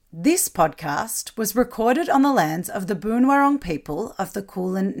This podcast was recorded on the lands of the Boonwurrung people of the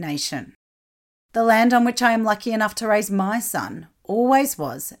Kulin Nation. The land on which I am lucky enough to raise my son always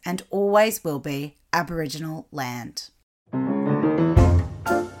was and always will be Aboriginal land.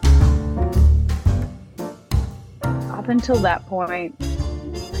 Up until that point,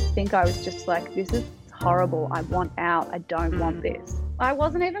 I think I was just like, this is horrible. I want out. I don't want this. I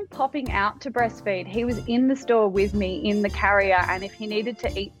wasn't even popping out to breastfeed. He was in the store with me in the carrier, and if he needed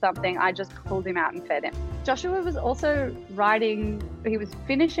to eat something, I just pulled him out and fed him. Joshua was also he was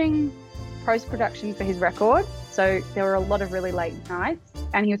finishing post-production for his record, so there were a lot of really late nights,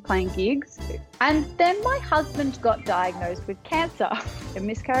 and he was playing gigs. And then my husband got diagnosed with cancer. A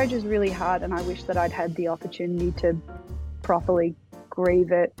miscarriage is really hard, and I wish that I'd had the opportunity to properly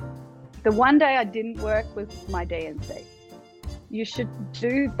grieve it. The one day I didn't work was my DNC. You should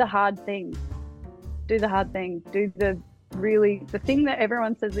do the hard thing. Do the hard thing. Do the thing that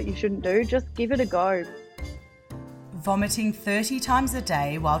everyone says that you shouldn't do. Just give it a go. Vomiting 30 times a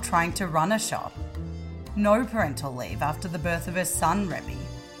day while trying to run a shop. No parental leave after the birth of her son, Remy.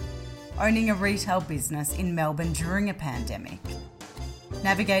 Owning a retail business in Melbourne during a pandemic.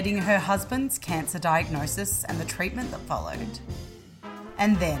 Navigating her husband's cancer diagnosis and the treatment that followed.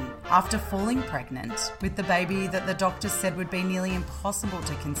 And then, after falling pregnant with the baby that the doctors said would be nearly impossible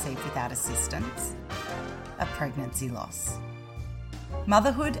to conceive without assistance, a pregnancy loss.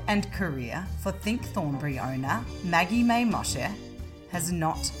 Motherhood and career for Think Thornbury owner Maggie May Moshe has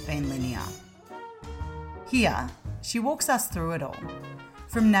not been linear. Here, she walks us through it all,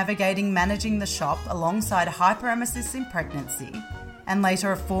 from navigating managing the shop alongside hyperemesis in pregnancy and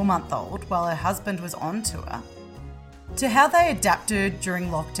later a 4-month-old while her husband was on tour, to how they adapted during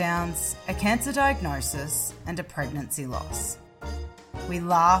lockdowns, a cancer diagnosis and a pregnancy loss. We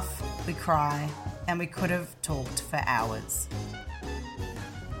laugh, we cry, and we could have talked for hours.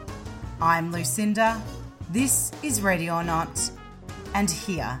 I'm Lucinda, this is Ready or Not, and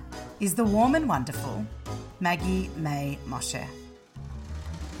here is the warm and wonderful Maggie May Moshe.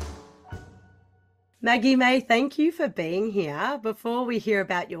 Maggie May, thank you for being here. Before we hear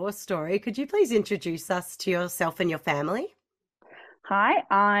about your story, could you please introduce us to yourself and your family? Hi,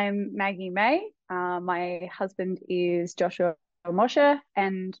 I'm Maggie May. My husband is Joshua Moshe,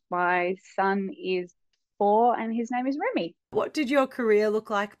 and my son is 4, and his name is Remy. What did your career look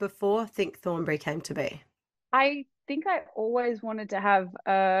like before Think Thornbury came to be? I think I always wanted to have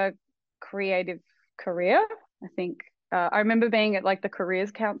a creative career. I remember being at like the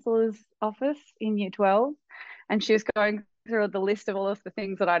careers counsellor's office in year 12, and she was going through the list of all of the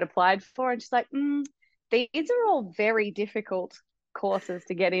things that I'd applied for, and she's like, these are all very difficult courses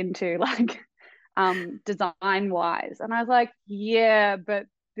to get into, like design wise. And I was like, yeah, but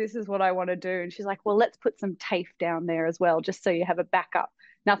this is what I want to do. And she's like, well, let's put some TAFE down there as well, just so you have a backup.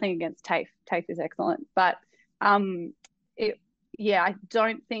 Nothing against TAFE. TAFE is excellent, but I don't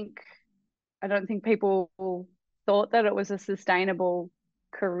think people thought that it was a sustainable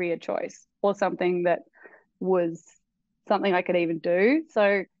career choice or something that was something I could even do.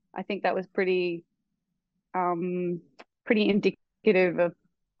 So I think that was pretty indicative of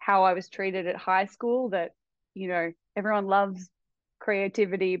how I was treated at high school, that, you know, everyone loves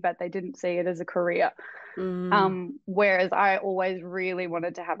creativity, but they didn't see it as a career. Whereas I always really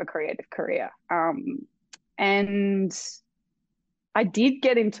wanted to have a creative career. And I did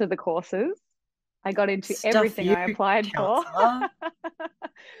get into the courses. I got into everything I applied for.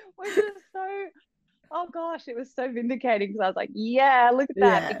 Which is it was so vindicating, because I was like, yeah, look at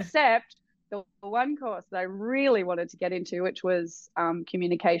that. Yeah. Except the one course that I really wanted to get into, which was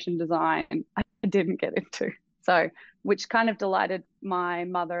communication design, I didn't get into. So, which kind of delighted my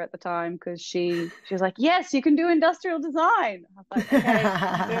mother at the time, because she was like, yes, you can do industrial design. I was like,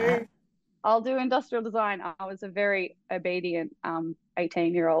 okay, I'll do industrial design. I was a very obedient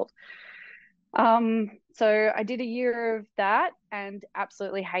 18-year-old. So I did a year of that and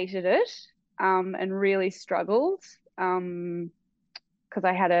absolutely hated it, and really struggled, because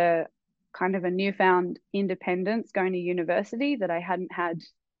I had a kind of a newfound independence going to university that I hadn't had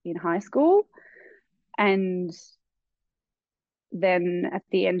in high school. And then at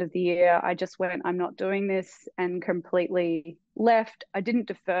the end of the year, I just went, I'm not doing this, and completely left. I didn't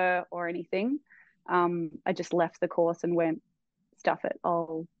defer or anything. I just left the course and went, stuff it.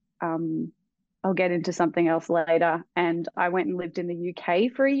 I'll get into something else later. And I went and lived in the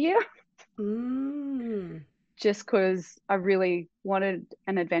UK for a year. Just because I really wanted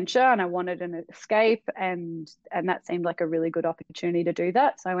an adventure and I wanted an escape, and that seemed like a really good opportunity to do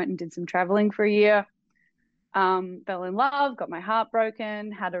that. So I went and did some traveling for a year, fell in love, got my heart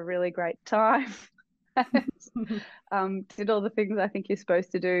broken, had a really great time. Did all the things I think you're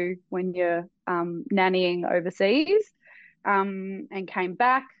supposed to do when you're nannying overseas, and came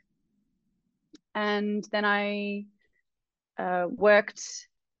back. And then I worked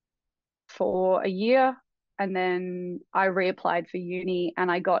for a year, and then I reapplied for uni,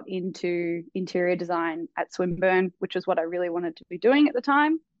 and I got into interior design at Swinburne, which was what I really wanted to be doing at the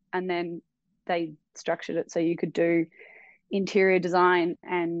time. And then they structured it so you could do interior design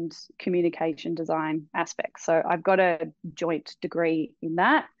and communication design aspects. So I've got a joint degree in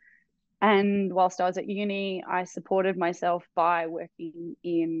that. And whilst I was at uni, I supported myself by working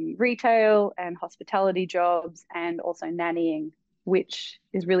in retail and hospitality jobs, and also nannying, which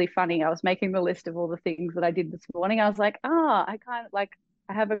is really funny. I was making the list of all the things that I did this morning. I was like, I kind of like,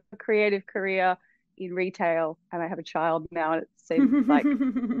 I have a creative career in retail and I have a child now. And it seems like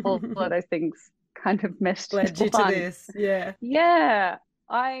all of those things kind of meshed Led into you to one. this. Yeah. Yeah.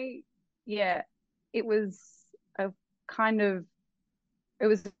 It was a it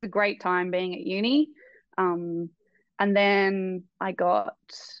was a great time being at uni. And then I got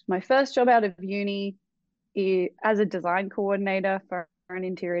my first job out of uni as a design coordinator for an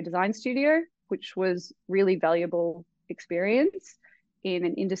interior design studio, which was really valuable experience in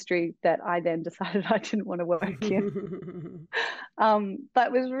an industry that I then decided I didn't want to work in. But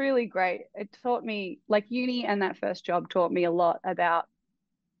it was really great. It taught me, like, uni and that first job taught me a lot about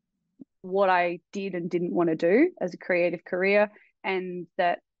what I did and didn't want to do as a creative career, and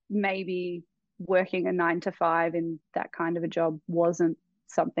that maybe working a 9 to 5 in that kind of a job wasn't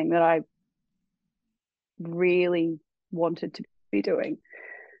something that I really wanted to be doing.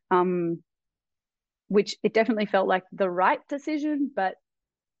 Which it definitely felt like the right decision, but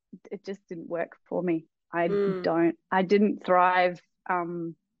it just didn't work for me. I didn't thrive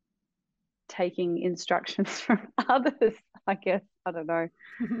taking instructions from others, I guess. I don't know.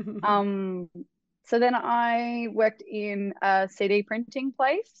 So then I worked in a CD printing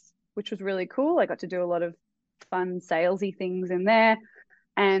place, which was really cool. I got to do a lot of fun salesy things in there.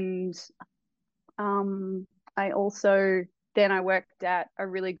 And I also then I worked at a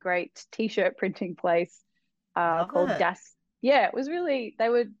really great t-shirt printing place called Das. Yeah, it was really, they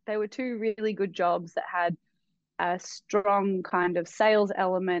were two really good jobs that had a strong kind of sales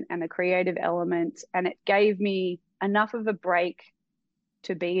element and a creative element, and it gave me enough of a break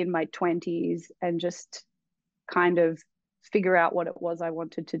to be in my 20s and just kind of figure out what it was I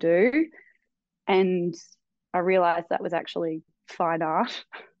wanted to do. And I realized that was actually fine art.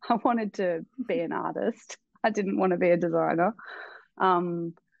 I wanted to be an artist. I didn't want to be a designer.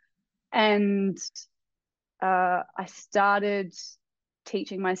 And I started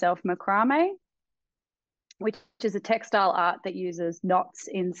teaching myself macrame, which is a textile art that uses knots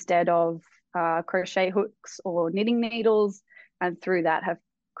instead of crochet hooks or knitting needles. And through that have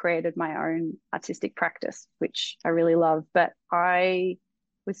created my own artistic practice, which I really love. But I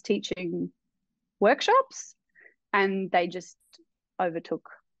was teaching workshops and they just overtook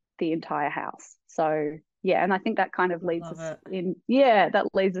the entire house. So yeah, and I think that kind of leads us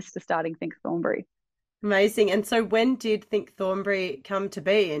to starting Think Thornbury. Amazing. And so when did Think Thornbury come to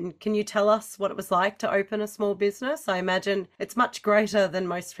be? And can you tell us what it was like to open a small business? I imagine it's much greater than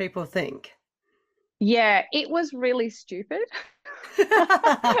most people think. Yeah, it was really stupid.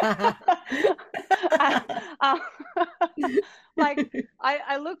 I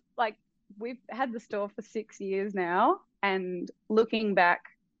look like we've had the store for 6 years now, and looking back,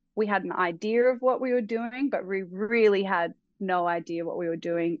 we had an idea of what we were doing, but we really had no idea what we were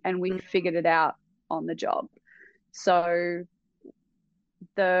doing, and we figured it out on the job. So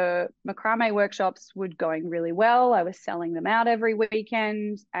the macrame workshops were going really well. I was selling them out every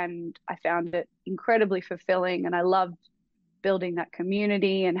weekend, and I found it incredibly fulfilling, and I loved building that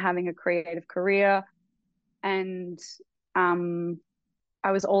community and having a creative career. And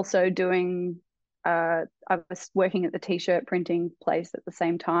I was also I was working at the t-shirt printing place at the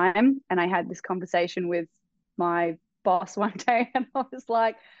same time, and I had this conversation with my boss one day, and I was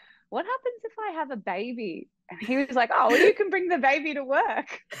like, what happens if I have a baby? And he was like, oh, well, you can bring the baby to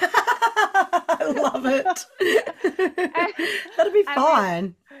work. I love it. That'll be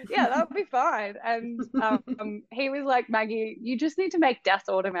fine. Yeah, that'll be fine. And he was like, Maggie, you just need to make Das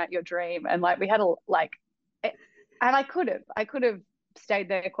automate your dream. And like, we had and I could have stayed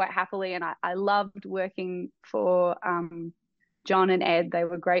there quite happily. And I loved working for John and Ed. They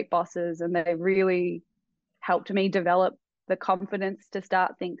were great bosses, and they really helped me develop the confidence to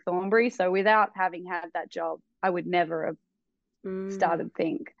start Think Thornbury. So without having had that job, I would never have started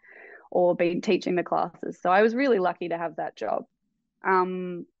Think or been teaching the classes. So I was really lucky to have that job.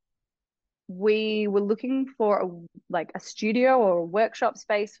 We were looking for a studio or a workshop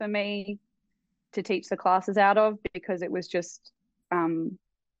space for me. to teach the classes out of because it was just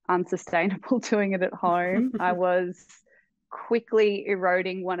unsustainable doing it at home. I was quickly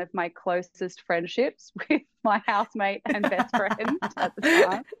eroding one of my closest friendships with my housemate and best friend at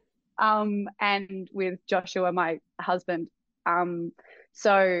the time, and with Joshua, my husband.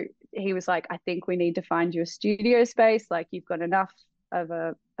 So he was like, I think we need to find you a studio space. Like, you've got enough of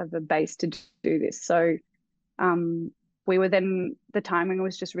a base to do this. So we were then, the timing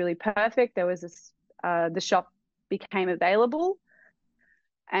was just really perfect. There was this, the shop became available,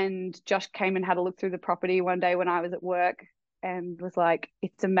 and Josh came and had a look through the property one day when I was at work and was like,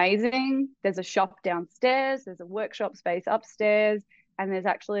 it's amazing. There's a shop downstairs, there's a workshop space upstairs, and there's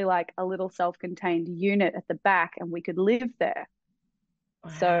actually like a little self-contained unit at the back, and we could live there.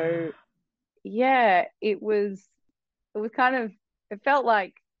 Wow. So yeah, it was kind of, it felt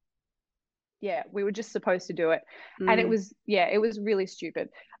like, yeah, we were just supposed to do it. And it was really stupid.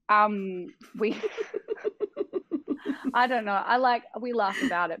 We I don't know. We laugh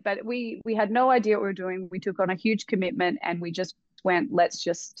about it, but we had no idea what we were doing. We took on a huge commitment, and we just went, let's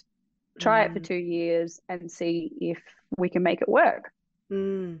just try it for 2 years and see if we can make it work.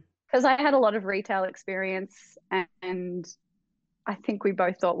 Because I had a lot of retail experience, and I think we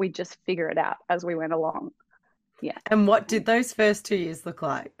both thought we'd just figure it out as we went along. Yeah. And what did those first 2 years look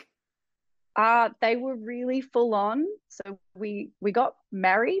like? They were really full on. So we got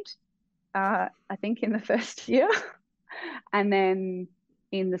married, I think in the first year. And then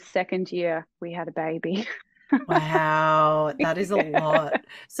in the second year, we had a baby. Wow, that is a lot.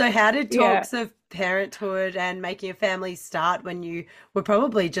 So how did talks of parenthood and making a family start when you were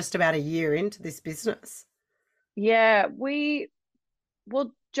probably just about a year into this business? Yeah,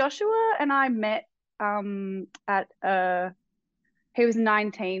 Joshua and I met he was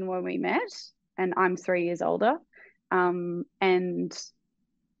 19 when we met, and I'm 3 years older. And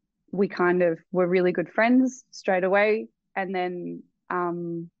we kind of were really good friends straight away. And then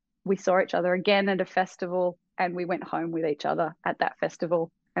we saw each other again at a festival, and we went home with each other at that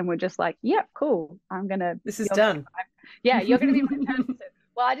festival. And we're just like, yeah, cool. This is done. Yeah, you're going to be my person.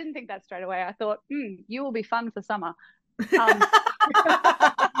 Well, I didn't think that straight away. I thought, you will be fun for summer.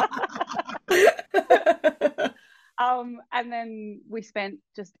 And then we spent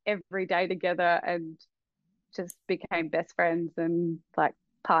just every day together and just became best friends and like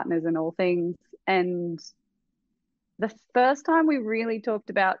partners and all things. And the first time we really talked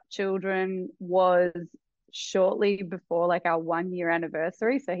about children was shortly before like our 1 year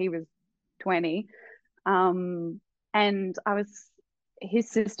anniversary. So he was 20. And his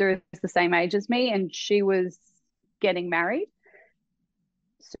sister is the same age as me, and she was getting married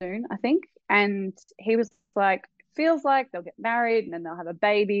soon, I think. And he was like, feels like they'll get married and then they'll have a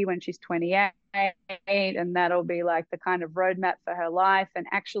baby when she's 28, and that'll be like the kind of roadmap for her life. And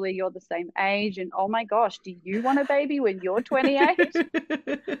actually, you're the same age, and oh my gosh, do you want a baby when you're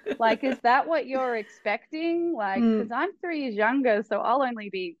 28? Like, is that what you're expecting? Like, because I'm 3 years younger, so I'll only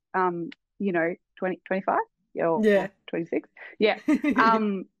be 20, 25 or 26. Yeah.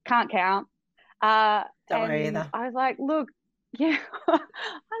 Can't count. Don't worry either. I was like, look, yeah. I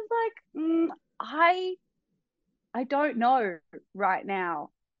was like, I don't know right now.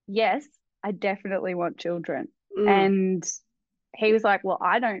 Yes, I definitely want children. And he was like, well,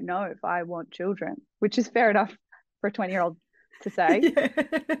 I don't know if I want children, which is fair enough for a 20-year-old to say.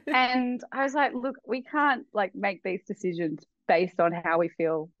 And I was like, look, we can't like make these decisions based on how we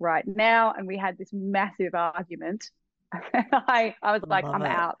feel right now. And we had this massive argument. I was like, I'm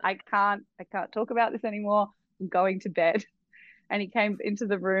out. I can't talk about this anymore. I'm going to bed. And he came into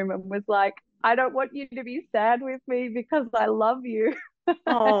the room and was like, I don't want you to be sad with me because I love you.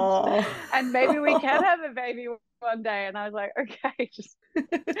 And maybe we can have a baby one day. And I was like, okay, just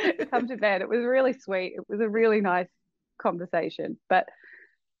come to bed. It was really sweet. It was a really nice conversation. But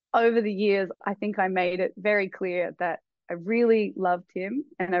over the years, I think I made it very clear that I really loved him,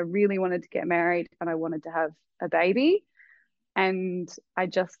 and I really wanted to get married, and I wanted to have a baby. And I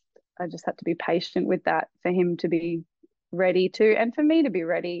just had to be patient with that for him to be ready to, and for me to be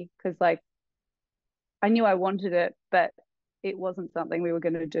ready, because like I knew I wanted it, but it wasn't something we were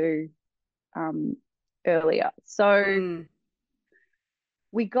going to do earlier. So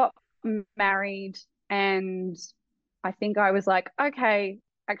we got married, and I think I was like, okay,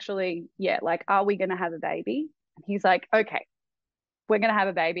 actually, yeah, like, are we going to have a baby? And he's like, okay, we're going to have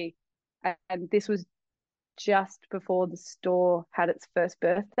a baby. And this was just before the store had its first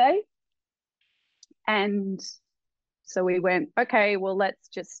birthday. And so we went, okay, well, let's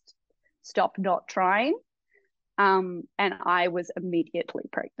just stop not trying. And I was immediately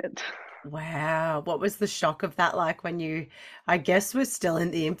pregnant. Wow. What was the shock of that like when you, I guess, were still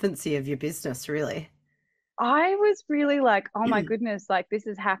in the infancy of your business, really? I was really like, oh my goodness, like this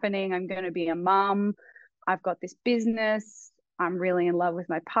is happening. I'm going to be a mum. I've got this business. I'm really in love with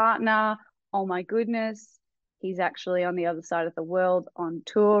my partner. Oh my goodness. He's actually on the other side of the world on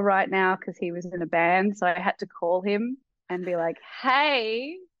tour right now because he was in a band. So I had to call him and be like,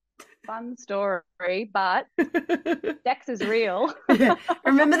 hey, fun story, but sex is real. Yeah.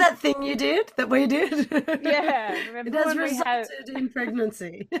 Remember that thing you did that we did? Yeah. It Remember has when we had, resulted in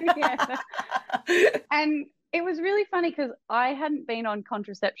pregnancy. yeah. And it was really funny because I hadn't been on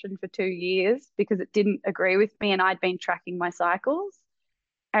contraception for 2 years because it didn't agree with me and I'd been tracking my cycles.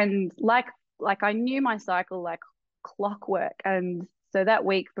 And like I knew my cycle like clockwork. And so that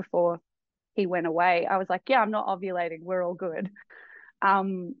week before he went away, I was like, yeah, I'm not ovulating. We're all good.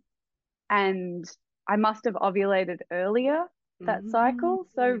 Um, and I must have ovulated earlier that Mm. cycle.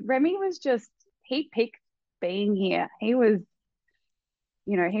 So Remy was just, he picked being here. He was,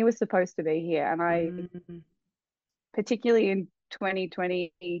 he was supposed to be here. And I, Mm. particularly in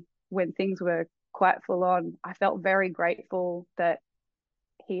 2020, when things were quite full on, I felt very grateful that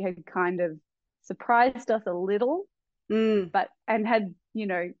he had kind of surprised us a little, Mm. but and had,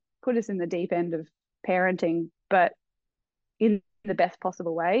 put us in the deep end of parenting, but in the best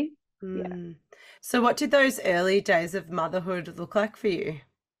possible way. Yeah. Mm. So, what did those early days of motherhood look like for you?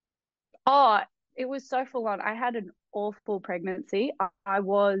 Oh, it was so full on. I had an awful pregnancy. I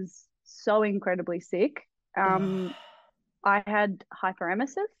was so incredibly sick. Oh. I had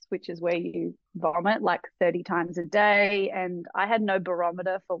hyperemesis, which is where you vomit like 30 times a day. And I had no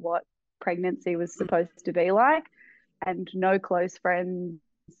barometer for what pregnancy was supposed to be like, and no close friends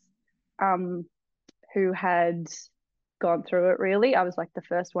um, who had gone through it really. I was like the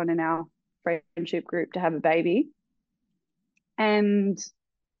first one in our friendship group to have a baby. And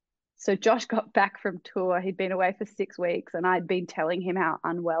so Josh got back from tour. He'd been away for 6 weeks, and I'd been telling him how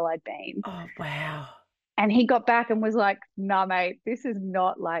unwell I'd been. Oh, wow. And he got back and was like, nah, mate, this is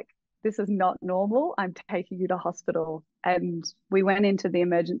not normal. I'm taking you to hospital. And we went into the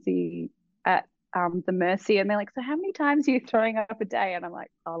emergency at the Mercy, and they're like, so how many times are you throwing up a day? And I'm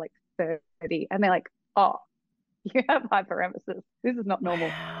like, oh, like 30. And they're like, oh, you have hyperemesis. This is not normal.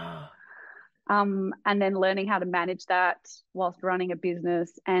 Wow. And then learning how to manage that whilst running a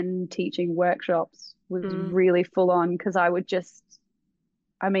business and teaching workshops was Mm. really full on because I would just,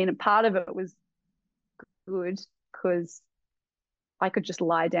 I mean, part of it was good because I could just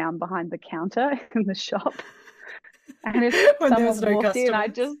lie down behind the counter in the shop. And if When there was someone no walked in,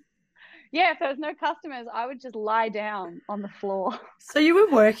 customers. yeah, if there was no customers, I would just lie down on the floor. So you were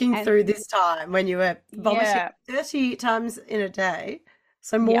working through And this time when you were vomiting yeah, 30 times in a day,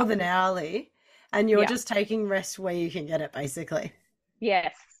 so more yeah, than hourly, and you're yeah, just taking rest where you can get it, basically.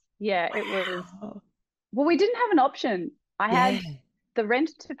 yes, yeah, it was. Wow. Well, we didn't have an option. I Yeah. had the rent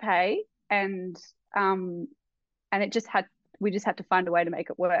to pay, um, and we just had to find a way to make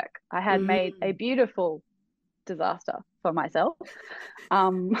it work. I had made a Mm. beautiful disaster for myself.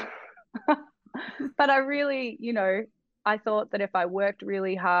 Um, but I really, I thought that if I worked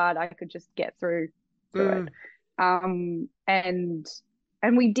really hard, I could just get through it. Mm.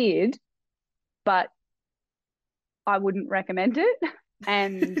 And we did, but I wouldn't recommend it.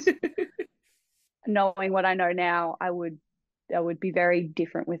 And knowing what I know now, I would be very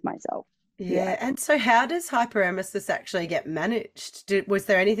different with myself. Yeah. Yeah, and so how does hyperemesis actually get managed? Was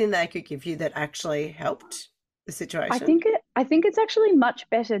there anything they could give you that actually helped the situation? I think it's actually much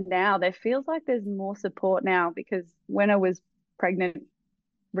better now. There feels like there's more support now because when I was pregnant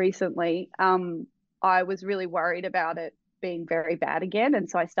recently, I was really worried about it being very bad again. And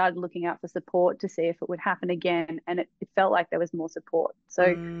so I started looking out for support to see if it would happen again. And it felt like there was more support. So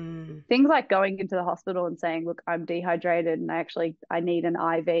Mm. things like going into the hospital and saying, look, I'm dehydrated and I need an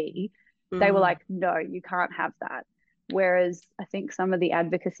IV. They were Mm. like, no, you can't have that. Whereas I think some of the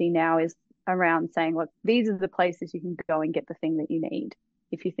advocacy now is around saying, look, these are the places you can go and get the thing that you need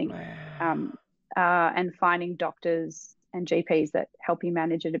if you think, Wow. um, and finding doctors and GPs that help you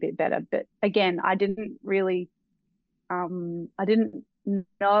manage it a bit better. But again, I didn't know,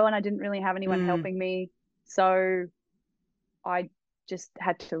 and I didn't really have anyone Mm. helping me. So I just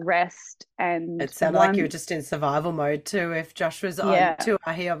had to rest. And It sounded like you were once, just in survival mode too. If Josh was on yeah, tour,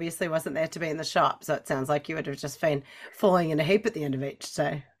 he obviously wasn't there to be in the shop. So it sounds like you would have just been falling in a heap at the end of each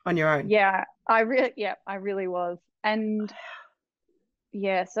day on your own. I really was. And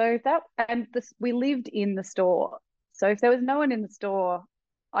yeah, so we lived in the store. So if there was no one in the store,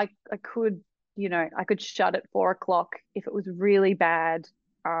 I could, I could shut at 4 o'clock if it was really bad,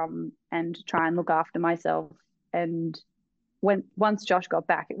 and try and look after myself. And once Josh got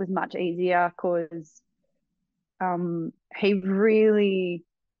back, it was much easier because he really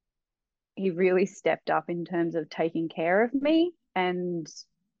stepped up in terms of taking care of me and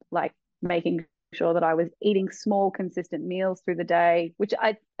like making sure that I was eating small, consistent meals through the day, which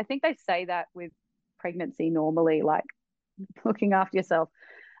I think they say that with pregnancy normally, like looking after yourself,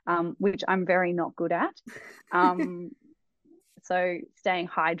 which I'm very not good at. So staying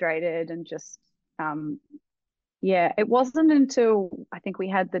hydrated and just, it wasn't until I think we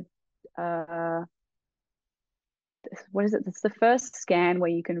had what is it? It's the first scan where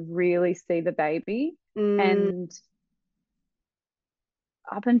you can really see the baby. And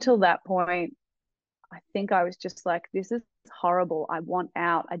up until that point, I think I was just like, this is horrible. I want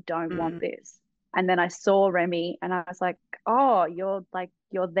out. I don't want this. And then I saw Remy and I was like, oh, you're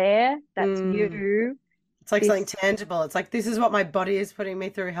there. That's you. It's like something tangible. It's like, this is what my body is putting me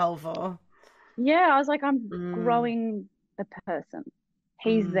through hell for. Yeah, I was like, I'm growing a person.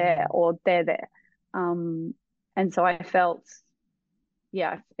 He's there or they're there. And so I felt,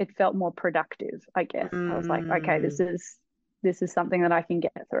 it felt more productive, I guess. I was like, okay, this is something that I can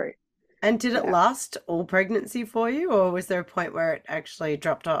get through. And did it last all pregnancy for you, or was there a point where it actually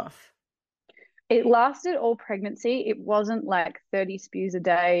dropped off? It lasted all pregnancy. It wasn't like 30 spews a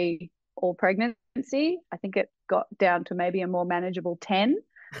day all pregnancy. I think it got down to maybe a more manageable 10.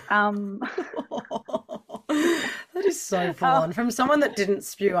 That is so full on. From someone that didn't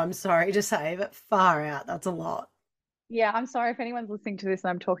spew, I'm sorry to say, but far out, that's a lot. Yeah, I'm sorry if anyone's listening to this and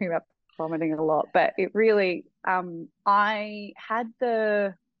I'm talking about vomiting a lot, but it really, I had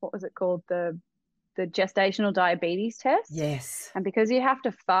what was it called? The gestational diabetes test. Yes. And because you have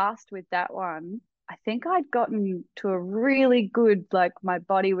to fast with that one, I think I'd gotten to a really good, like my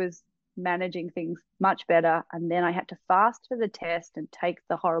body was managing things much better. And then I had to fast for the test and take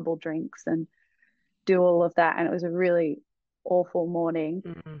the horrible drinks and do all of that. And it was a really awful morning.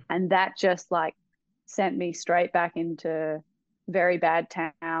 And that just like sent me straight back into very bad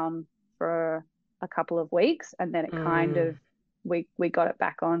town for a couple of weeks. And then it kind of, we got it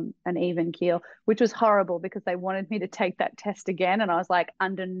back on an even keel, which was horrible because they wanted me to take that test again. And I was like,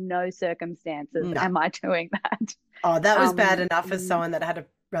 under no circumstances am I doing that. Oh, that was bad enough for someone that had a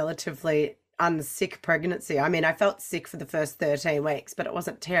relatively unsick pregnancy. I mean, I felt sick for the first 13 weeks, but it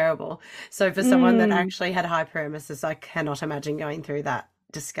wasn't terrible. So for someone that actually had hyperemesis, I cannot imagine going through that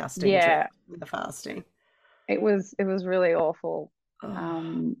disgusting trip with the fasting. It was really awful.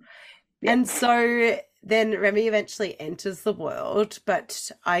 And so then Remy eventually enters the world, but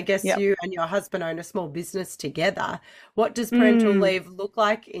I guess you and your husband own a small business together. What does parental leave look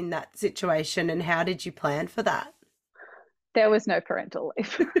like in that situation, and how did you plan for that? There was no parental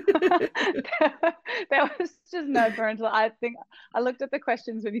leave. There was just no parental. I think I looked at the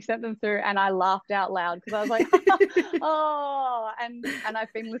questions when you sent them through and I laughed out loud because I was like, oh, and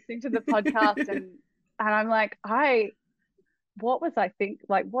I've been listening to the podcast and I'm like, what was I think?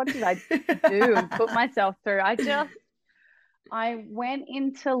 Like, what did I do and put myself through? I went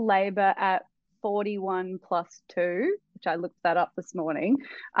into labor at 41 plus 2, which I looked that up this morning.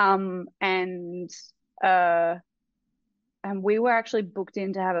 And we were actually booked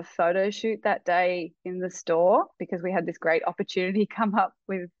in to have a photo shoot that day in the store because we had this great opportunity come up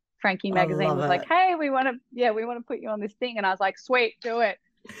with Frankie Magazine was like, hey, we want to put you on this thing. And I was like, sweet, do it.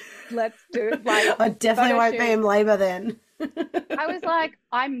 Let's do it. Like, I definitely won't be in labor then. I was like,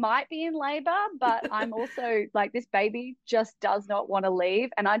 I might be in labor, but I'm also like, this baby just does not want to leave.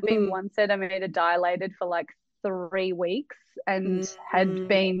 And I'd been 1 centimeter dilated for like 3 weeks and had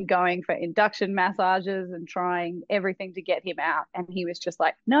been going for induction massages and trying everything to get him out. And he was just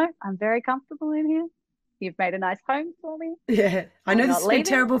like, no, I'm very comfortable in here. You've made a nice home for me. Yeah. I know this has been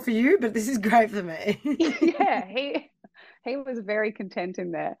terrible for you, but this is great for me. Yeah. He was very content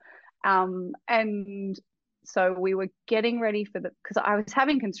in there. And so we were getting ready for because I was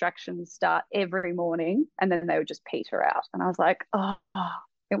having constructions start every morning and then they would just peter out. And I was like,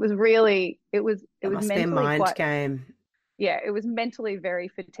 it was mentally be a mind game. Yeah, it was mentally very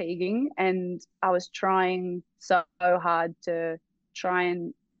fatiguing. And I was trying so hard to try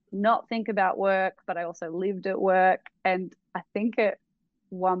and not think about work, but I also lived at work. And I think at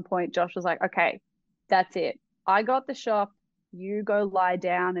one point, Josh was like, okay, that's it. I got the shop. You go lie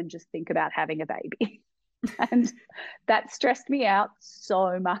down and just think about having a baby. And that stressed me out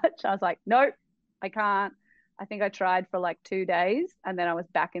so much. I was like, nope, I can't. I think I tried for like 2 days and then I was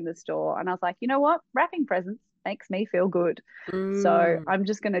back in the store and I was like, you know what? Wrapping presents makes me feel good. So I'm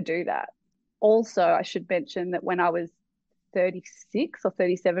just going to do that. Also, I should mention that when I was 36 or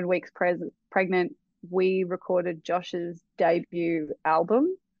 37 weeks pregnant, we recorded Josh's debut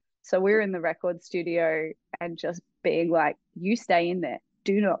album. So we were in the record studio and just being like, you stay in there,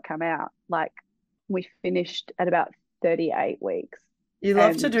 do not come out. Like, we finished at about 38 weeks. You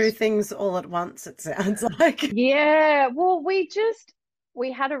love to do things all at once, it sounds like. Yeah, well, we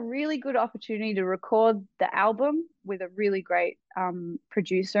had a really good opportunity to record the album with a really great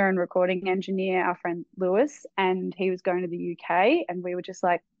producer and recording engineer, our friend Lewis, and he was going to the UK, and we were just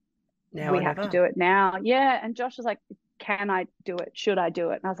like, Now we or have to never. do it now. Yeah, and Josh was like, can I do it? Should I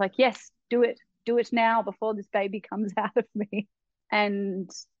do it? And I was like, yes, do it. Do it now before this baby comes out of me. And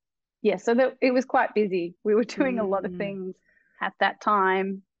yeah, so it was quite busy. We were doing a lot of things at that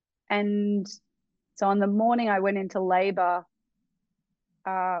time. And so on the morning I went into labor,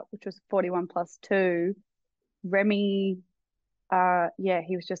 which was 41 plus 2, Remy,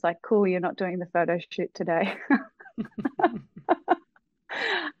 he was just like, cool, you're not doing the photo shoot today.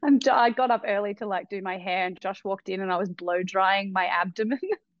 And I got up early to like do my hair, and Josh walked in and I was blow drying my abdomen.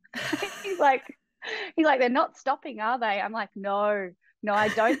 He's like, they're not stopping, are they? I'm like, no, I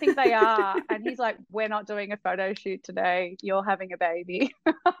don't think they are. And he's like, we're not doing a photo shoot today. You're having a baby.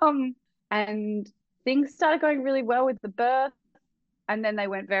 And things started going really well with the birth, and then they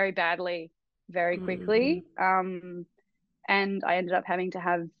went very badly very quickly. And I ended up having to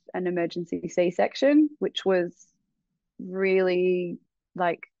have an emergency C-section, which was really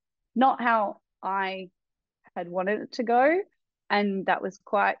like not how I had wanted it to go. And that was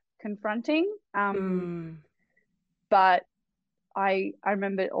quite confronting. But I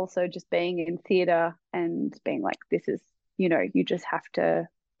remember also just being in theatre and being like, this is, you just have to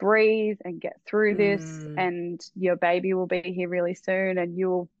breathe and get through this, and your baby will be here really soon and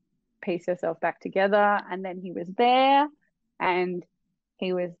you'll piece yourself back together. And then he was there, and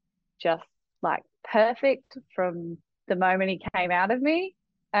he was just like perfect from the moment he came out of me.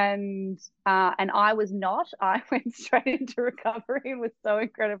 And I was not. I went straight into recovery and was so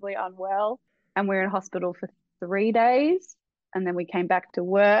incredibly unwell. And we were in hospital for 3 days, and then we came back to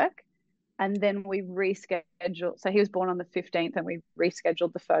work, and then we rescheduled. So he was born on the 15th, and we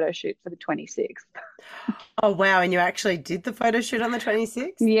rescheduled the photo shoot for the 26th. Oh, wow. And you actually did the photo shoot on the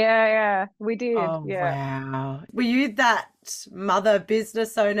 26th? Yeah, we did. Oh, yeah. Wow. Were you that mother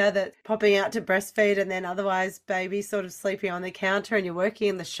business owner that's popping out to breastfeed and then otherwise baby sort of sleeping on the counter and you're working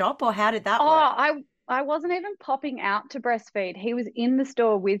in the shop, or how did that work? I wasn't even popping out to breastfeed. He was in the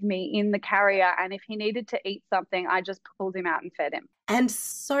store with me in the carrier, and if he needed to eat something, I just pulled him out and fed him. And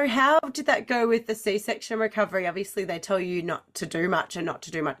so how did that go with the C-section recovery? Obviously, they tell you not to do much and not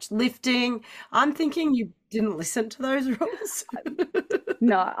to do much lifting. I'm thinking you didn't listen to those rules.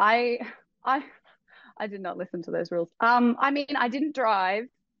 No, I did not listen to those rules. I mean, I didn't drive,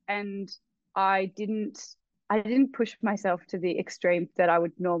 and I didn't push myself to the extreme that I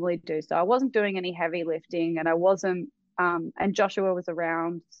would normally do. So I wasn't doing any heavy lifting, and I wasn't, and Joshua was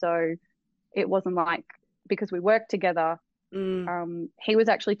around. So it wasn't like, because we worked together, he was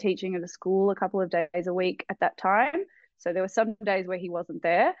actually teaching at a school a couple of days a week at that time. So there were some days where he wasn't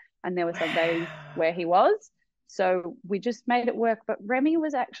there, and there were some days where he was. So we just made it work. But Remy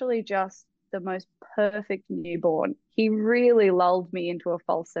was actually just the most perfect newborn. He really lulled me into a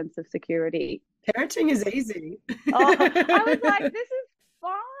false sense of security. Parenting is easy. I was like, this is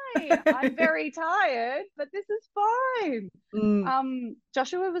fine. I'm very tired, but this is fine.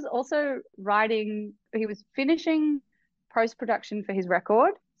 Joshua was also he was finishing post-production for his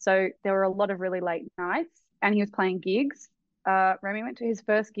record. So there were a lot of really late nights, and he was playing gigs. Remy went to his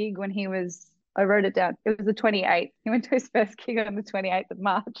first gig when I wrote it down. It was the 28th. He went to his first gig on the 28th of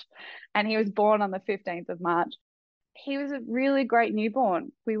March, and he was born on the 15th of March. He was a really great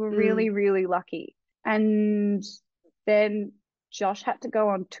newborn. We were really, really lucky. And then Josh had to go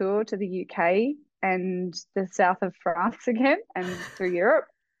on tour to the UK and the south of France again, and through Europe.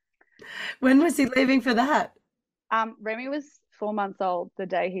 When was he leaving for that? Remy was 4 months old the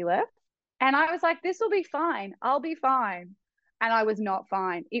day he left. And I was like, this will be fine. I'll be fine. And I was not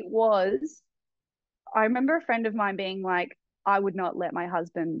fine. I remember a friend of mine being like, I would not let my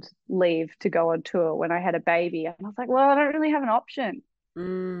husband leave to go on tour when I had a baby. And I was like, well, I don't really have an option.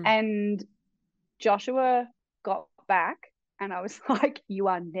 And Joshua got back, and I was like, you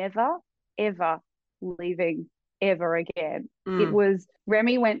are never, ever leaving ever again.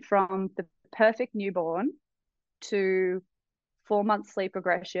 Remy went from the perfect newborn to 4 months sleep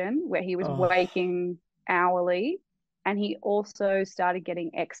regression, where he was waking hourly. And he also started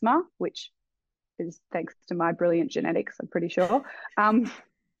getting eczema, which is thanks to my brilliant genetics, I'm pretty sure. So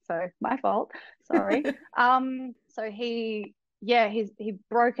my fault. Sorry. So he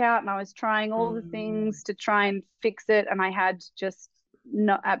broke out, and I was trying all the things to try and fix it, and I had just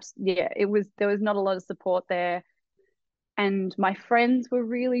there was not a lot of support there. And my friends were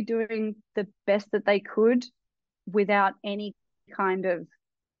really doing the best that they could without any kind of,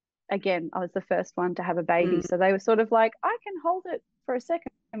 again, I was the first one to have a baby. Mm. So they were sort of like, I can hold it for a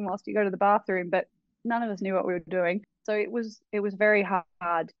second whilst you go to the bathroom, but none of us knew what we were doing. So it was very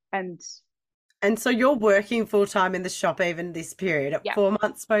hard. And so you're working full time in the shop even this period at Yeah, 4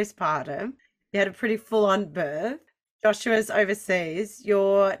 months postpartum. You had a pretty full on birth. Joshua's overseas.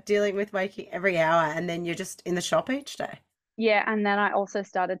 You're dealing with waking every hour and then you're just in the shop each day. yeah. And then I also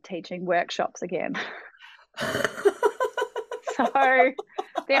started teaching workshops again. So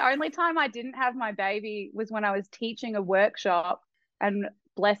the only time I didn't have my baby was when I was teaching a workshop, and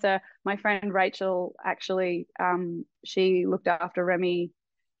bless her, my friend Rachel actually, she looked after Remy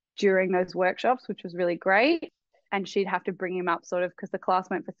during those workshops, which was really great. And she'd have to bring him up sort of because the class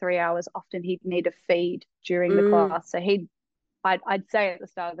went for 3 hours. Often he'd need a feed during the Mm. class. So I'd say at the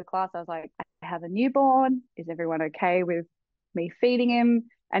start of the class, I was like, I have a newborn. Is everyone okay with me feeding him?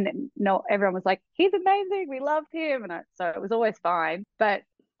 And no, everyone was like, he's amazing. We loved him. So it was always fine. But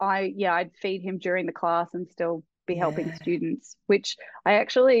I'd feed him during the class and still be helping Yeah. students, which I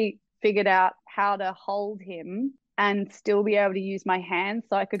actually figured out how to hold him and still be able to use my hands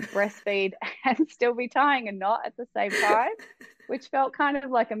so I could breastfeed and still be tying a knot at the same time, which felt kind of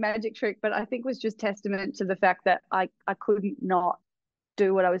like a magic trick, but I think was just testament to the fact that I couldn't not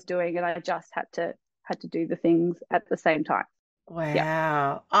do what I was doing, and I just had to do the things at the same time. Yeah.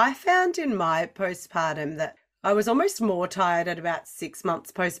 Wow. I found in my postpartum that I was almost more tired at about 6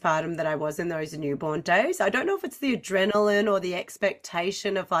 months postpartum than I was in those newborn days. I don't know if it's the adrenaline or the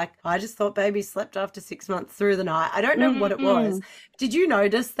expectation of like, I just thought baby slept after 6 months through the night. I don't know what it was. Did you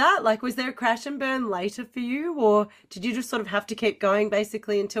notice that? Like, was there a crash and burn later for you, or did you just sort of have to keep going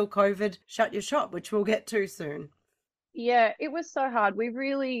basically until COVID shut your shop, which we'll get to soon? Yeah, it was so hard.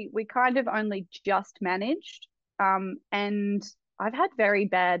 We kind of only just managed. And I've had very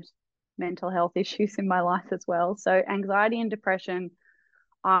bad mental health issues in my life as well. So anxiety and depression,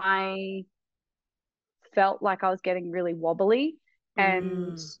 I felt like I was getting really wobbly,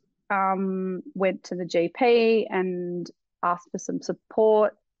 and Mm. went to the GP and asked for some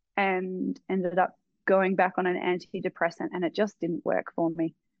support, and ended up going back on an antidepressant, and it just didn't work for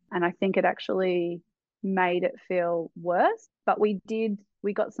me. And I think it actually made it feel worse. But we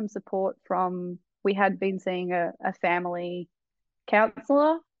got some support from, we had been seeing a family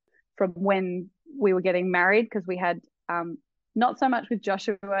counselor from when we were getting married, because we had, not so much with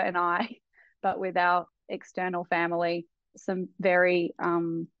Joshua and I, but with our external family, some very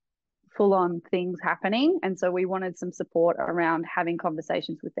full on things happening. And so we wanted some support around having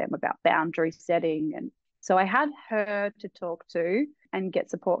conversations with them about boundary setting. And so I had her to talk to and get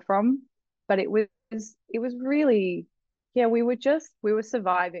support from, but it was really, yeah, we were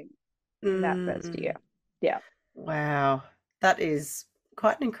surviving that first Mm. year. Yeah. Wow. That is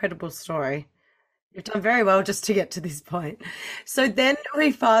quite an incredible story. You've done very well just to get to this point. So then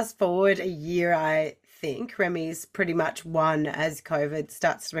we fast forward a year, I think. Remy's pretty much one as COVID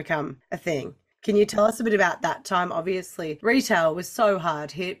starts to become a thing. Can you tell us a bit about that time? Obviously, retail was so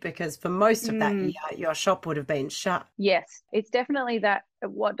hard hit because for most of that year, your shop would have been shut. Yes, it's definitely that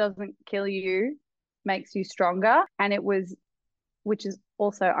what doesn't kill you makes you stronger. And which is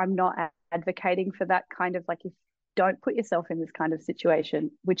also, I'm not advocating for that kind of, like, if don't put yourself in this kind of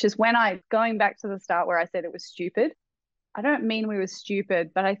situation, which is when going back to the start where I said it was stupid. I don't mean we were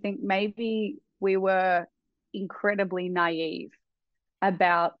stupid, but I think maybe we were incredibly naive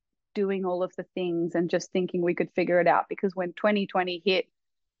about doing all of the things and just thinking we could figure it out. Because when 2020 hit,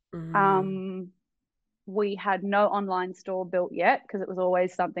 Mm. um, we had no online store built yet, because it was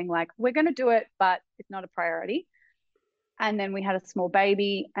always something like, we're going to do it, but it's not a priority. And then we had a small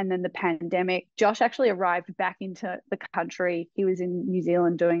baby, and then the pandemic. Josh actually arrived back into the country. He was in New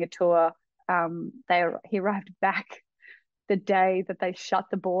Zealand doing a tour. He arrived back the day that they shut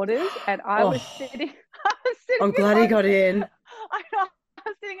the borders, and I was Oh, sitting, I was sitting I'm at glad he home. got in. I know, I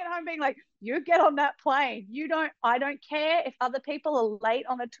was sitting at home being like, you get on that plane. I don't care if other people are late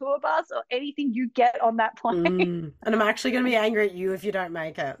on a tour bus or anything, you get on that plane. And I'm actually going to be angry at you if you don't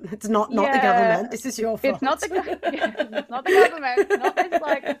make it. It's not the Yeah, government. This is your it's not fault. yeah, it's not the government. It's not this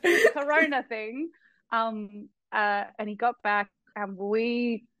like corona thing. And he got back, and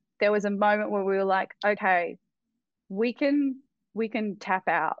there was a moment where we were like, okay, we can tap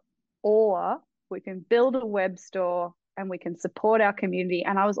out, or we can build a web store and we can support our community.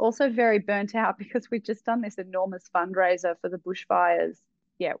 And I was also very burnt out because we'd just done this enormous fundraiser for the bushfires.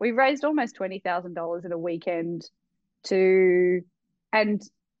 Yeah, we raised almost $20,000 in a weekend and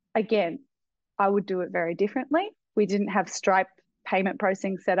again, I would do it very differently. We didn't have Stripe payment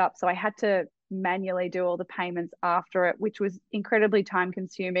processing set up, so I had to manually do all the payments after it, which was incredibly time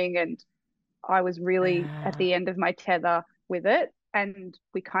consuming. And I was really at the end of my tether with it. And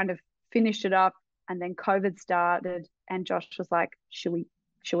we kind of finished it up, and then COVID started, and Josh was like, should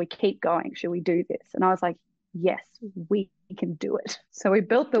we keep going? Should we do this? And I was like, yes, we can do it. So we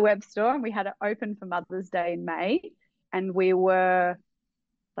built the web store, and we had it open for Mother's Day in May. And we were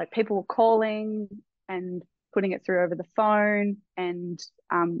like, people were calling and putting it through over the phone. And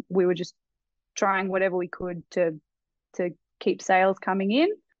we were just trying whatever we could to keep sales coming in.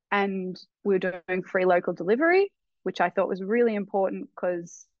 And we were doing free local delivery, which I thought was really important,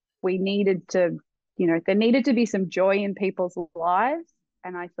 because we needed to, there needed to be some joy in people's lives.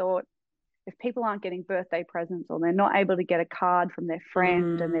 And I thought, if people aren't getting birthday presents, or they're not able to get a card from their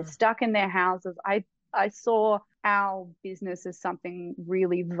friend, and they're stuck in their houses, I saw our business as something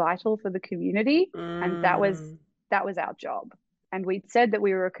really vital for the community. And that was our job. And we'd said that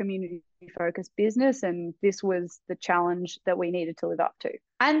we were a community focused business, and this was the challenge that we needed to live up to.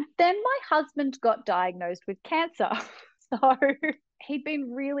 And then my husband got diagnosed with cancer. So he'd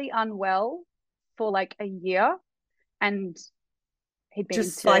been really unwell for like a year, and he'd been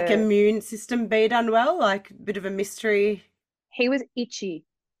just like immune system being unwell, like a bit of a mystery. He was itchy,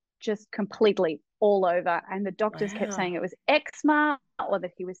 just completely all over. And the doctors kept saying it was eczema, or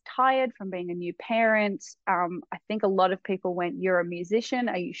that he was tired from being a new parent. I think a lot of people went, you're a musician,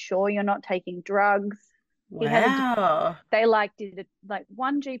 are you sure you're not taking drugs? Wow.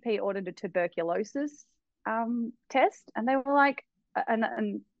 One GP ordered a tuberculosis test, and they were like,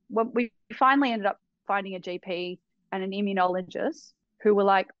 and we finally ended up finding a GP and an immunologist who were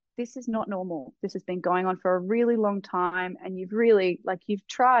like, this is not normal. This has been going on for a really long time, and you've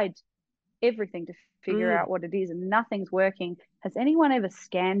tried everything to figure out what it is, and nothing's working. Has anyone ever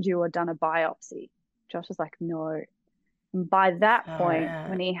scanned you or done a biopsy? Josh was like, no. And by that point,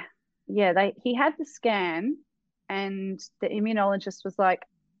 when he had the scan, and the immunologist was like,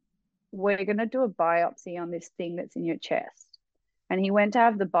 we're going to do a biopsy on this thing that's in your chest. And he went to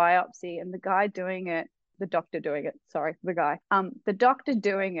have the biopsy, and the doctor doing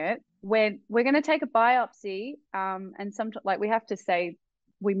it went, we're going to take a biopsy, and sometimes we have to say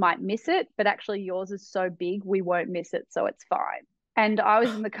we might miss it, but actually yours is so big we won't miss it, so it's fine. And I was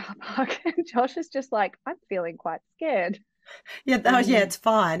in the car park, and Josh is just like, I'm feeling quite scared. Yeah, it's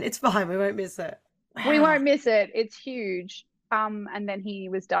fine. We won't miss it. Wow. We won't miss it. It's huge. And then he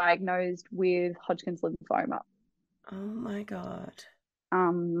was diagnosed with Hodgkin's lymphoma. Oh my God.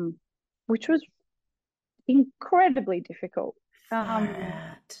 Which was incredibly difficult. So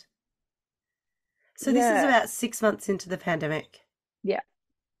this is about 6 months into the pandemic. Yeah.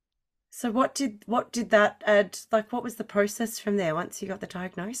 So what did that add? Like, what was the process from there once you got the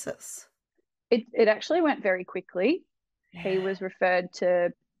diagnosis? It actually went very quickly. Yeah. He was referred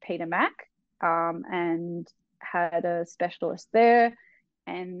to Peter Mac, and had a specialist there,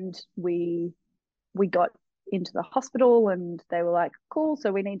 and we got into the hospital, and they were like, cool,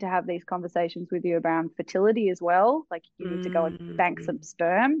 so we need to have these conversations with you around fertility as well. Like, you need to go and bank some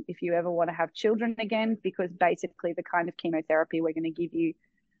sperm if you ever want to have children again, because basically the kind of chemotherapy we're going to give you,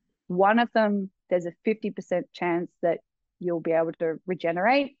 one of them, there's a 50% chance that you'll be able to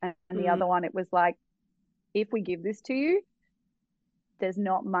regenerate, and the other one, it was like, if we give this to you, there's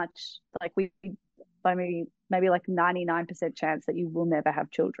not much, like maybe like 99% chance that you will never have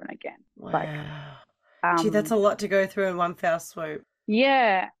children again. Wow. Gee, that's a lot to go through in one foul swoop.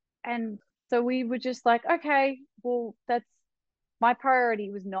 Yeah. And so we were just like, okay, well, that's, my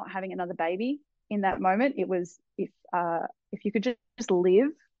priority was not having another baby in that moment. It was, if you could just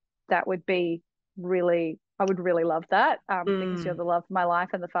live, that would be really, I would really love that, because you're the love of my life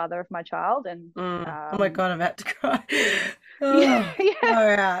and the father of my child. And oh my God, I'm about to cry. Yeah.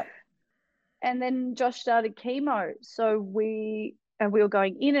 All right. And then Josh started chemo. So we were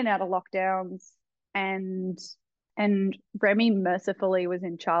going in and out of lockdowns, and Remy mercifully was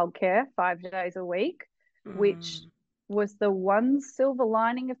in childcare 5 days a week, which was the one silver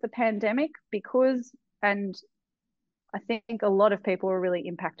lining of the pandemic, because, and I think a lot of people were really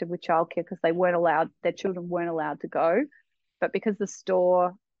impacted with childcare because their children weren't allowed to go. But because the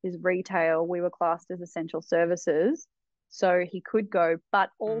store is retail, we were classed as essential services. So he could go,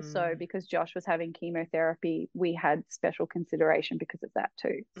 but also because Josh was having chemotherapy, we had special consideration because of that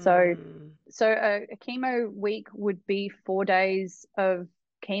too. So a chemo week would be 4 days of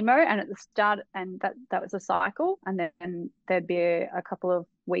chemo, and at the start, and that was a cycle, and then there'd be a couple of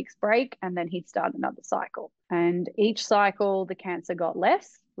weeks break, and then he'd start another cycle. And each cycle, the cancer got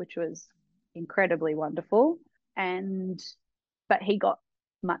less, which was incredibly wonderful. But he got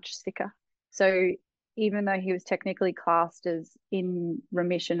much sicker. So even though he was technically classed as in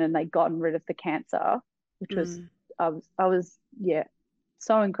remission and they'd gotten rid of the cancer, which was, Mm. I was, yeah,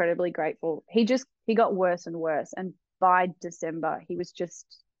 so incredibly grateful. He got worse and worse. And by December, he was just,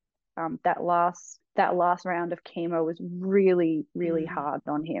 that last round of chemo was really, really Mm. hard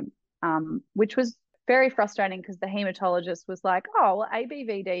on him, which was very frustrating because the hematologist was like, oh, well,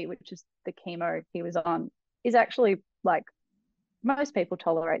 ABVD, which is the chemo he was on, is actually like, most people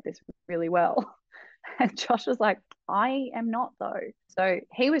tolerate this really well. And Josh was like, I am not though. So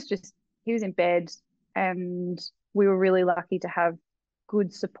he was in bed, and we were really lucky to have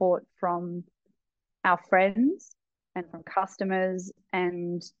good support from our friends and from customers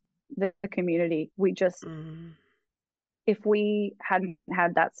and the community. Mm. If we hadn't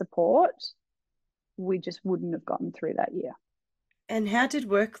had that support, we just wouldn't have gotten through that year. And how did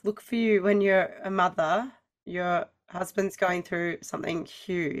work look for you when you're a mother? Your husband's going through something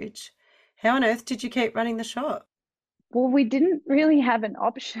huge. How on earth did you keep running the shop? Well, we didn't really have an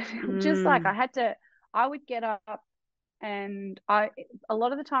option. Just like Mm. I would get up, and a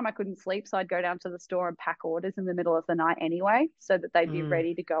lot of the time I couldn't sleep. So I'd go down to the store and pack orders in the middle of the night anyway, so that they'd be Mm.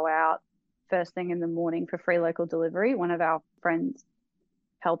 ready to go out first thing in the morning for free local delivery. One of our friends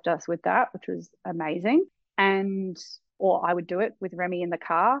helped us with that, which was amazing. And, or I would do it with Remy in the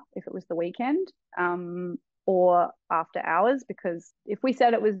car if it was the weekend, or after hours, because if we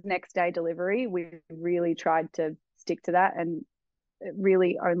said it was next day delivery, we really tried to stick to that. And it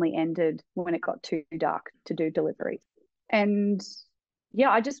really only ended when it got too dark to do delivery. And yeah,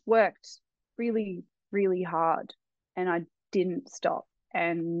 I just worked really, really hard, and I didn't stop.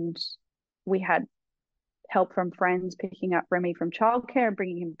 And we had help from friends picking up Remy from childcare and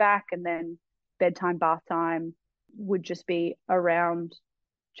bringing him back. And then bedtime, bath time would just be around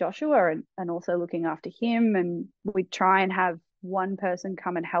Joshua, and also looking after him. And we'd try and have one person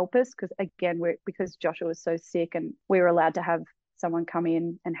come and help us because, again, because Joshua was so sick, and we were allowed to have someone come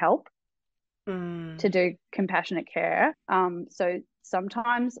in and help Mm. to do compassionate care. So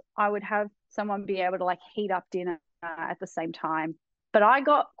sometimes I would have someone be able to like heat up dinner at the same time. But I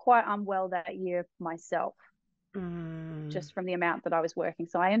got quite unwell that year myself, Mm. just from the amount that I was working.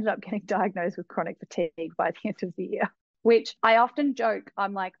 So I ended up getting diagnosed with chronic fatigue by the end of the year, which I often joke.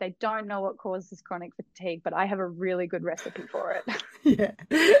 I'm like, they don't know what causes chronic fatigue, but I have a really good recipe for it. Yeah.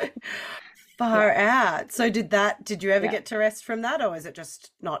 Yeah. Far out. So did you ever Yeah. get to rest from that, or is it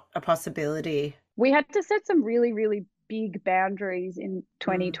just not a possibility? We had to set some really, really big boundaries in Mm.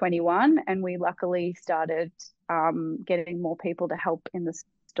 2021, and we luckily started getting more people to help in the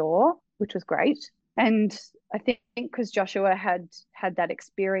store, which was great. And I think because Joshua had that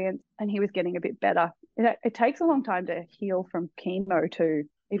experience and he was getting a bit better, it takes a long time to heal from chemo too.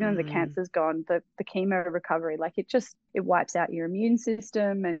 Even though the Mm. cancer's gone, the chemo recovery, like it wipes out your immune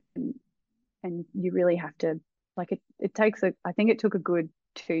system, and you really have to, like, it takes I think it took a good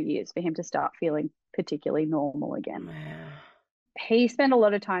 2 years for him to start feeling particularly normal again. Wow. He spent a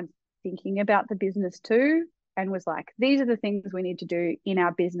lot of time thinking about the business too, and was like, these are the things we need to do in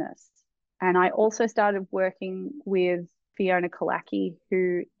our business. And I also started working with Fiona Kalaki,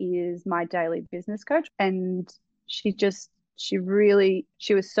 who is my daily business coach. And she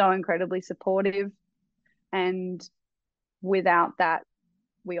was so incredibly supportive. And without that,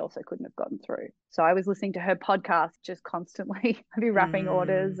 we also couldn't have gotten through. So I was listening to her podcast just constantly. I'd be wrapping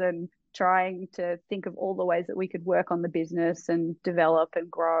orders Mm. and trying to think of all the ways that we could work on the business and develop and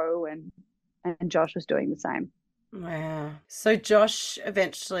grow. And Josh was doing the same. Wow. So Josh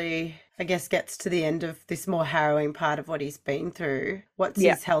eventually, I guess, gets to the end of this more harrowing part of what he's been through. What's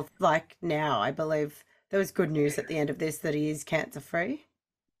Yeah. his health like now? I believe there was good news at the end of this that he is cancer free.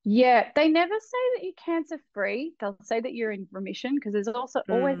 Yeah, they never say that you're cancer free. They'll say that you're in remission because there's also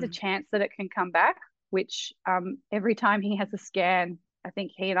always a Mm. chance that it can come back, which every time he has a scan, I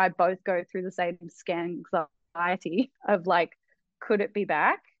think he and I both go through the same scan anxiety of like, could it be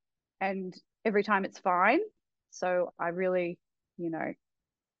back? And every time it's fine. So I really,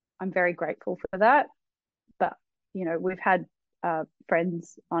 I'm very grateful for that. But, we've had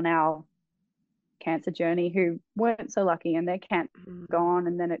friends on our cancer journey who weren't so lucky, and their cancer Mm. gone,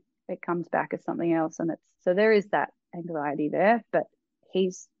 and then it comes back as something else, and it's so there is that anxiety there. But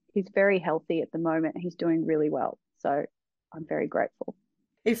he's very healthy at the moment. He's doing really well, so I'm very grateful.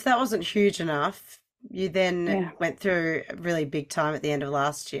 If that wasn't huge enough, you then Yeah. went through a really big time at the end of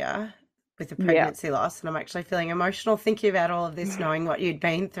last year with the Yeah. pregnancy loss. And I'm actually feeling emotional thinking about all of this, knowing what you'd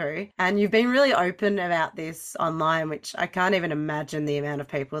been through. And you've been really open about this online, which I can't even imagine the amount of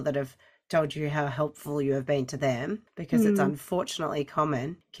people that have told you how helpful you have been to them, because it's unfortunately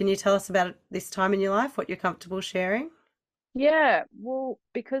common. Can you tell us about this time in your life, what you're comfortable sharing? Yeah, well,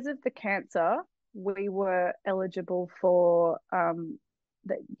 because of the cancer, we were eligible for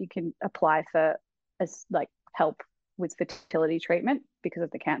that you can apply for as like help with fertility treatment because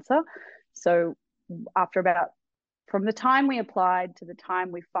of the cancer. So after about from the time we applied to the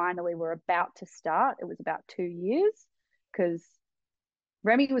time we finally were about to start, it was about 2 years because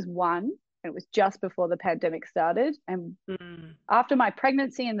Remy was 1 and it was just before the pandemic started. And after my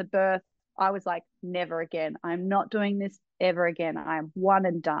pregnancy and the birth, I was like, never again. I'm not doing this ever again. I'm one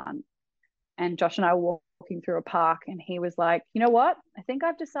and done. And Josh and I were walking through a park and he was like, you know what? I think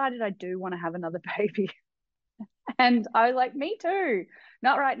I've decided I do want to have another baby. And I was like, me too.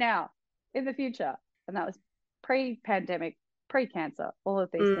 Not right now, in the future. And that was pre-pandemic, pre-cancer, all of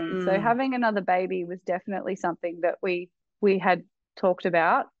these things. So having another baby was definitely something that we had talked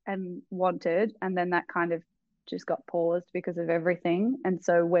about and wanted. And then that kind of just got paused because of everything. And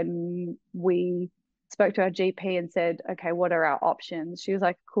so when we spoke to our GP and said, okay, what are our options? She was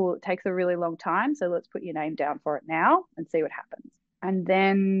like, cool, it takes a really long time. So let's put your name down for it now and see what happens. And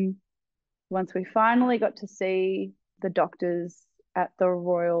then once we finally got to see the doctors at the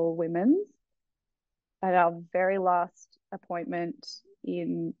Royal Women's at our very last appointment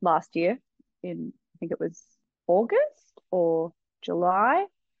in last year, in I think it was August or July,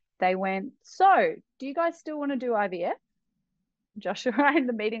 they went, so do you guys still want to do IVF? Joshua and I in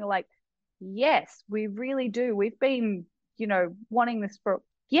the meeting are like, yes, we really do. We've been, wanting this for,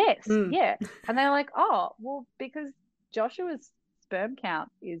 yes, yeah. And they're like, oh, well, because Joshua's sperm count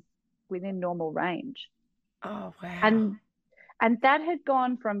is within normal range. Oh, wow. And that had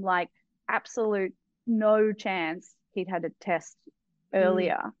gone from like absolute no chance. He'd had a test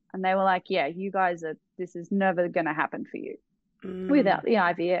earlier and they were like, yeah, you guys this is never going to happen for you without the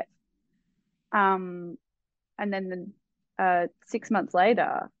IVF. And then 6 months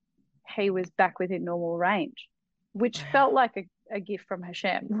later, he was back within normal range, which felt like a gift from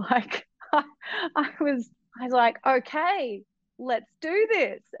Hashem. Like I was like, okay, let's do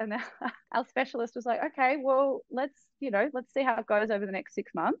this. And our specialist was like, okay, well, let's see how it goes over the next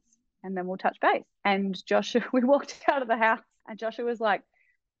 6 months and then we'll touch base. And Joshua, we walked out of the house and Joshua was like,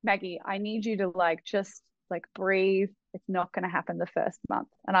 Maggie, I need you to like, just like breathe. It's not going to happen the first month.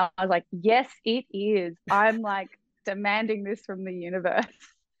 And I was like, yes, it is. I'm like demanding this from the universe.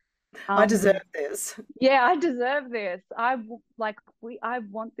 I deserve this. Yeah, I deserve this. I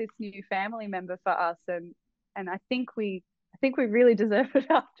want this new family member for us. And I think we really deserve it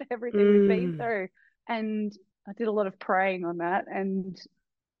after everything we've been through. And I did a lot of praying on that. And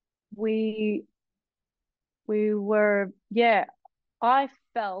we were, I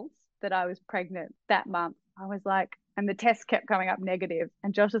felt that I was pregnant that month. I was like, and the test kept coming up negative.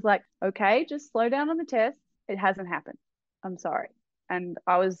 And Josh was like, okay, just slow down on the test. It hasn't happened. I'm sorry. And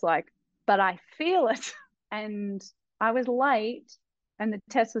I was like, but I feel it. And I was late and the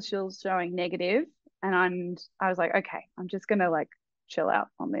test was still showing negative. And I was like, okay, I'm just going to like chill out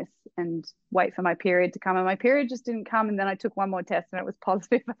on this and wait for my period to come. And my period just didn't come. And then I took one more test and it was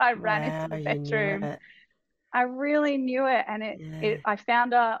positive. I ran into the bedroom. I really knew it. And I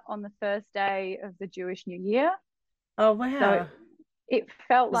found her on the first day of the Jewish New Year. Oh, wow. So it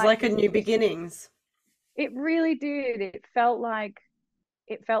felt like a new beginnings. It really did. It felt like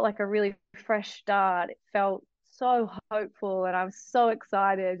a really fresh start. It felt so hopeful and I was so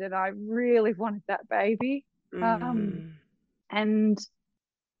excited and I really wanted that baby. And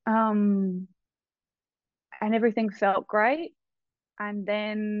everything felt great. And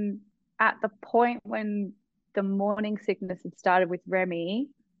then at the point when the morning sickness had started with Remy,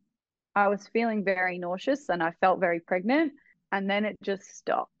 I was feeling very nauseous and I felt very pregnant. And then it just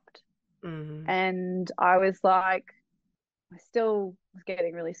stopped. And I was like, I still was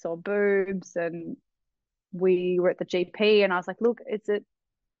getting really sore boobs. And we were at the GP and I was like, look, is it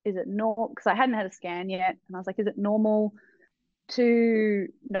normal? Because I hadn't had a scan yet. And I was like, is it normal to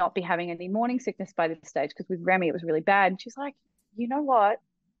not be having any morning sickness by this stage? Because with Remy, it was really bad. And she's like, you know what?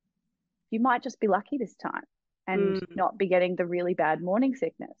 You might just be lucky this time and not be getting the really bad morning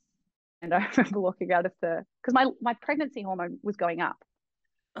sickness. And I remember walking out of because my pregnancy hormone was going up.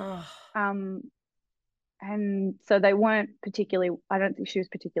 And so they weren't particularly, I don't think she was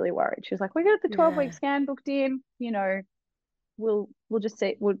particularly worried. She was like, we got the 12-week scan booked in, we'll just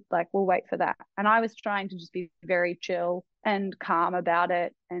see, we'll wait for that. And I was trying to just be very chill and calm about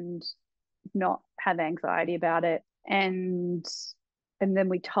it and not have anxiety about it. And then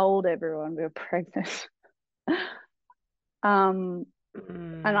we told everyone we were pregnant. And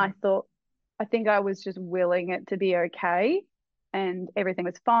I think I was just willing it to be okay and everything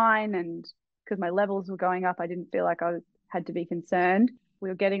was fine. And because my levels were going up, I didn't feel like I had to be concerned. We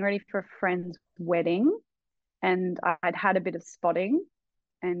were getting ready for a friend's wedding and I'd had a bit of spotting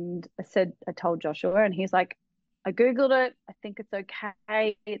And I told Joshua, and he's like, I Googled it. I think it's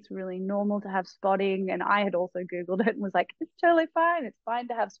okay. It's really normal to have spotting. And I had also Googled it and was like, it's totally fine. It's fine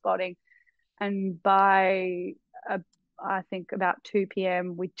to have spotting. And by, I think about 2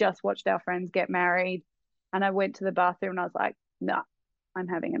 p.m., we just watched our friends get married. And I went to the bathroom and I was like, no, I'm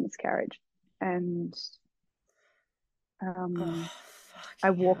having a miscarriage. And Oh, I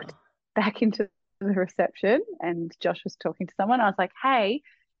fucking walked hell. back into the reception and Josh was talking to someone. I was like, hey,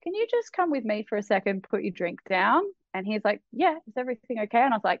 can you just come with me for a second, put your drink down? And he's like, yeah, is everything okay?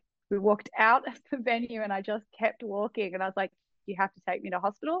 And I was like, we walked out of the venue and I just kept walking. And I was like, you have to take me to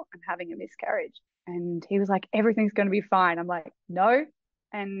hospital. I'm having a miscarriage. And he was like, everything's going to be fine. I'm like, no. You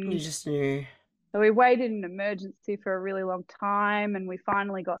And just knew. so we waited in emergency for a really long time and we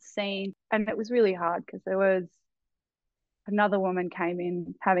finally got seen. And it was really hard because there was another woman came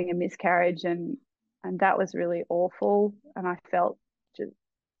in having a miscarriage and that was really awful. And I felt just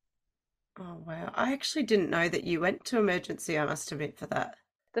Oh, wow. I actually didn't know that you went to emergency, I must admit, for that.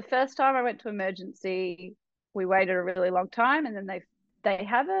 the first time I went to emergency, we waited a really long time and then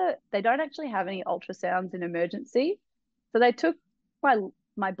they don't actually have any ultrasounds in emergency. So they took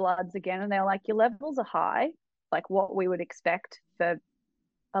my bloods again and they were like, your levels are high, like what we would expect for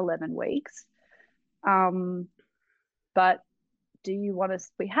 11 weeks. But do you want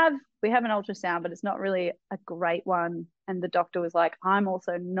us, we have an ultrasound, but it's not really a great one. And the doctor was like, I'm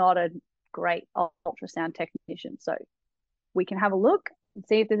also not a great ultrasound technician. So we can have a look and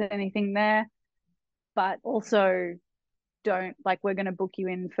see if there's anything there, but also don't, like, we're going to book you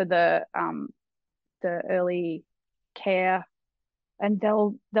in for the early care and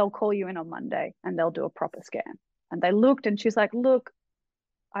they'll call you in on Monday and they'll do a proper scan. And they looked and she's like, look,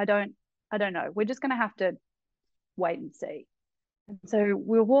 I don't know. We're just going to have to wait and see. And so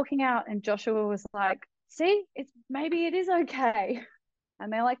we were walking out and Joshua was like, see, maybe it is okay.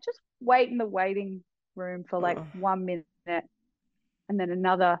 And they're like, just wait in the waiting room for like Oh, 1 minute. And then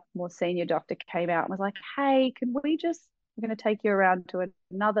another more senior doctor came out and was like, hey, we're going to take you around to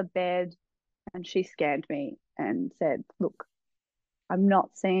another bed. And she scanned me and said, look, I'm not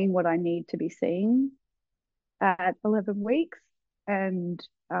seeing what I need to be seeing at 11 weeks. And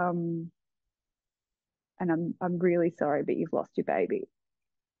I'm really sorry, but you've lost your baby.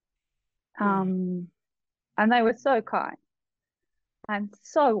 oh. And they were so kind and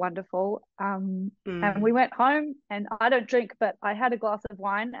so wonderful. And we Mm. went home, and I don't drink, but I had a glass of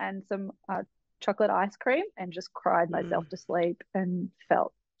wine and some chocolate ice cream, and just cried myself Mm. to sleep, and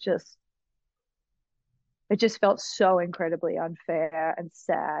it just felt so incredibly unfair and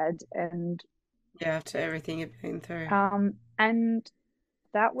sad, Yeah, after everything you've been through. and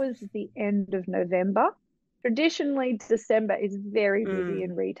that was the end of November. Traditionally, December is very busy Mm.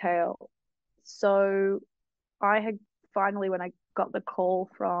 in retail, so I had finally, when I got the call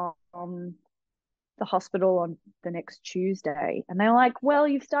from the hospital on the next Tuesday, and they were like, well,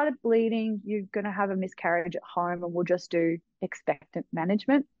 you've started bleeding. You're going to have a miscarriage at home, and we'll just do expectant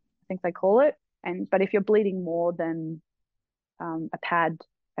management, I think they call it. But if you're bleeding more than a pad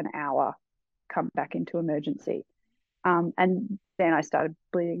an hour, come back into emergency. And then I started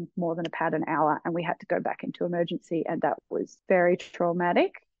bleeding more than a pad an hour, and we had to go back into emergency, and that was very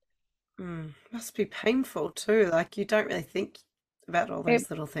traumatic. Mm. Must be painful too. Like you don't really think about all It those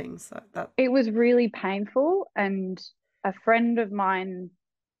little things like that. it was really painful, and a friend of mine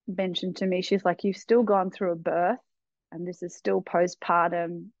mentioned to me, she's like, you've still gone through a birth, and this is still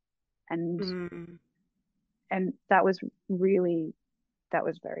postpartum, and Mm. and that was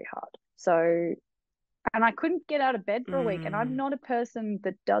very hard. So, and I couldn't get out of bed for a week, and I'm Mm. not a person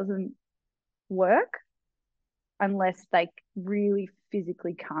that doesn't work unless they really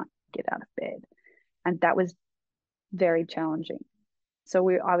physically can't get out of bed. And that was very challenging. So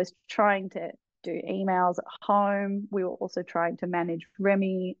I was trying to do emails at home. We were also trying to manage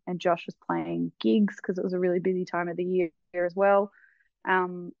Remy, and Josh was playing gigs because it was a really busy time of the year as well,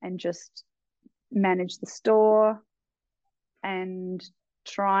 and just manage the store and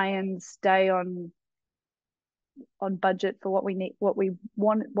try and stay on budget for what we need, what we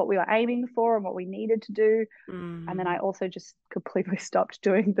want, what we were aiming for, and what we needed to do. And then I Mm. also just completely stopped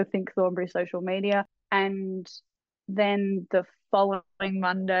doing the Think Thornbury social media. And then the following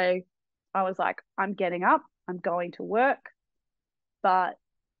Monday, I was like, I'm getting up, I'm going to work. But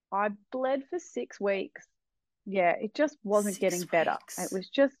I bled for 6 weeks. Yeah, it just wasn't getting Six better. It weeks. was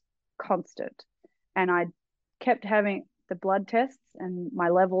just constant. And I kept having the blood tests, and my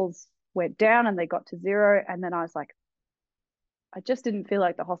levels went down and they got to zero. And then I was like, I just didn't feel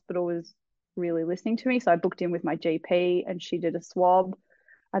like the hospital was really listening to me. So I booked in with my GP and she did a swab.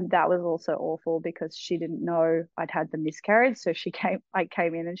 And that was also awful because she didn't know I'd had the miscarriage. So I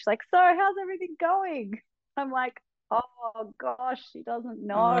came in and she's like, so how's everything going? I'm like, oh gosh, she doesn't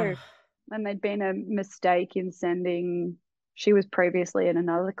know. Oh, And there'd been a mistake in sending, she was previously in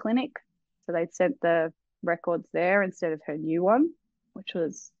another clinic. So they'd sent the records there instead of her new one, which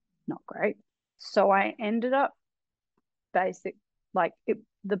was not great. So I ended up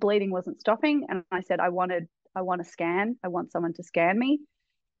the bleeding wasn't stopping. And I said, I want a scan. I want someone to scan me.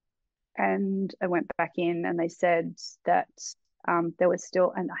 And I went back in and they said that there was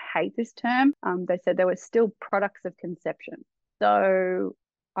still, and I hate this term, they said there were still products of conception. So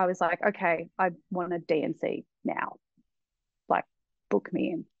I was like, okay, I want a D&C now, like book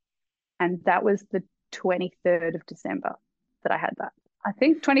me in. And that was the 23rd of December that I had that. I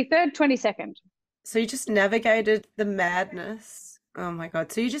think 23rd, 22nd. so you just navigated the madness. Oh my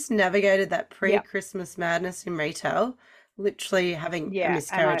God. So you just navigated that Yeah. pre-Christmas madness in retail, literally having a Yeah.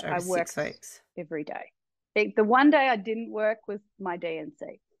 miscarriage And I over 6 worked weeks. every day. The one day I didn't work was my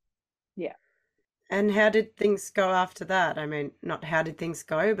D&C. Yeah. And how did things go after that? I mean, not how did things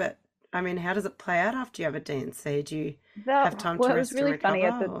go, but I mean, how does it play out after you have a D&C? Do you have time Well, to it was rest and really funny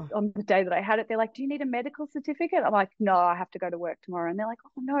recover? on the day that I had it. They're like, "Do you need a medical certificate?" I'm like, "No, I have to go to work tomorrow." And they're like,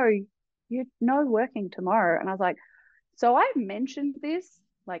 "Oh no, you're no working tomorrow." And I was like, "So I mentioned this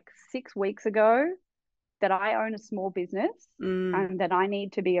like 6 weeks ago that I own a small business Mm, and that I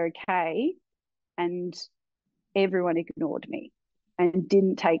need to be okay." And everyone ignored me and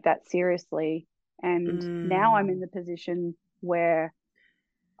didn't take that seriously. And now I'm in mm, the position where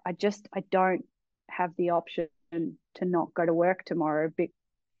I don't have the option to not go to work tomorrow. But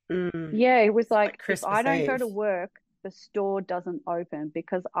mm. yeah, it was It's like like if I Christmas don't go Eve. to work, the store doesn't open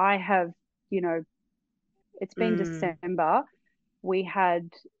because I have, you know, it's been Mm, December. We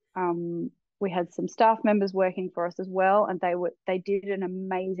had we had some staff members working for us as well, and they did an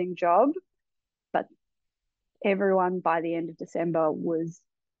amazing job. But everyone by the end of December was,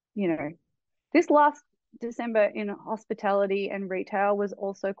 you know, this last December in hospitality and retail was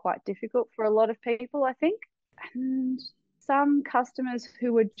also quite difficult for a lot of people, I think. And some customers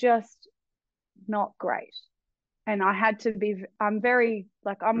who were just not great. And I had to be, I'm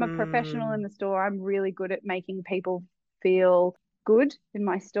a professional in mm, the store. I'm really good at making people feel good in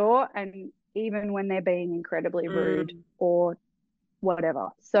my store. And even when they're being incredibly rude mm. or whatever.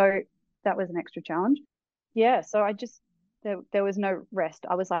 So that was an extra challenge. Yeah. So there was no rest.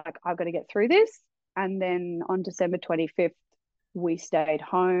 I was like, I've got to get through this. And then on December 25th, we stayed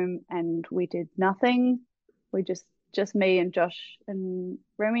home and we did nothing. We just me and Josh and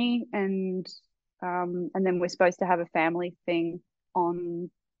Remy and then we're supposed to have a family thing on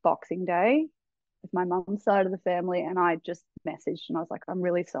Boxing Day with my mum's side of the family. And I just messaged and I was like, I'm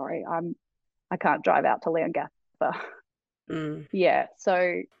really sorry. I can't drive out to Leongatha. Mm. Yeah.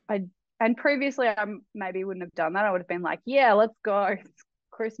 So and previously I maybe wouldn't have done that. I would have been like, yeah, let's go. It's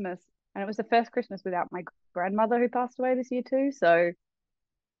Christmas. And it was the first Christmas without my grandmother who passed away this year too. So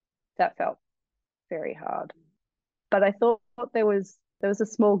that felt very hard. But I thought there was a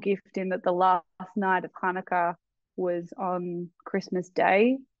small gift in that the last night of Hanukkah was on Christmas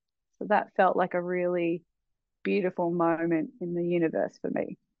Day. So that felt like a really beautiful moment in the universe for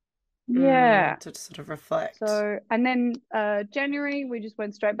me. Yeah. To sort of reflect. So, and then January, we just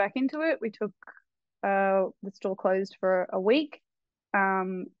went straight back into it. We took the store closed for a week,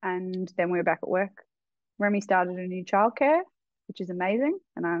 and then we were back at work. Remy started a new childcare, which is amazing,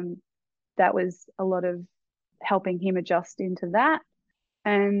 and that was a lot of helping him adjust into that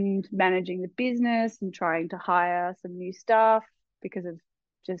and managing the business and trying to hire some new staff because of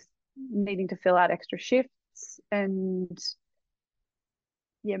just needing to fill out extra shifts. And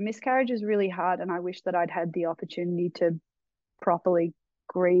yeah, miscarriage is really hard, and I wish that I'd had the opportunity to properly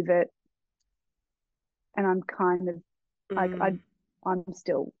grieve it. And I'm kind of like Mm, I'm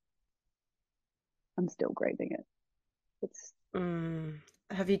still grieving it. It's mm.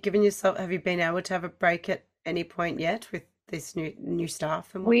 Have you been able to have a break at any point yet with this new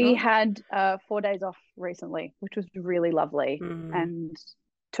staff and We whatnot? had 4 days off recently, which was really lovely, Mm. and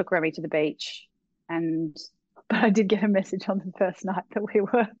took Remy to the beach. And but I did get a message on the first night that we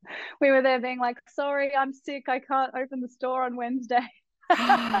were there being like, sorry, I'm sick. I can't open the store on Wednesday.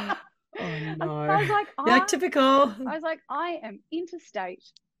 Oh I no. was like, You're like typical. I am interstate,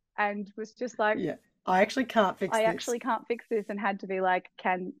 and was just like, Yeah. I actually can't fix I this. actually can't fix this, and had to be like,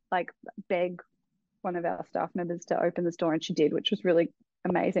 can like beg one of our staff members to open the store, and she did, which was really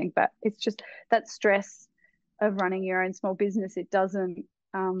amazing. But it's just that stress of running your own small business. It doesn't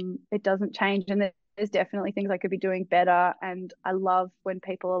change, and there's definitely things I could be doing better. And I love when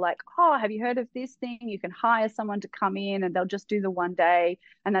people are like, oh, have you heard of this thing? You can hire someone to come in and they'll just do the one day.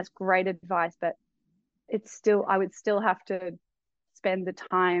 And that's great advice. But it's still, I would still have to spend the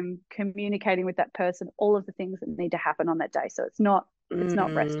time communicating with that person all of the things that need to happen on that day. So it's not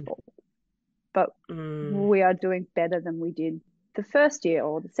restful, but we are doing better than we did the first year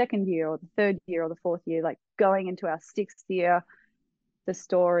or the second year or the third year or the fourth year. Like going into our sixth year, the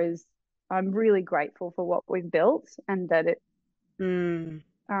store is, I'm really grateful for what we've built and that it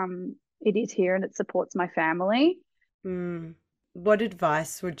is here and it supports my family. What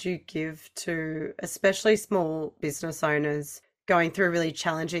advice would you give to especially small business owners going through really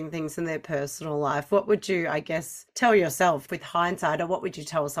challenging things in their personal life? What would you, I guess, tell yourself with hindsight, or what would you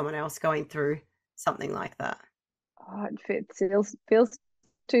tell someone else going through something like that? Oh, it feels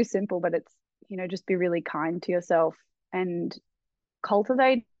too simple, but it's, just be really kind to yourself and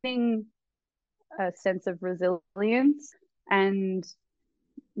cultivating a sense of resilience and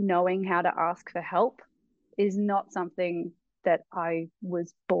knowing how to ask for help is not something that I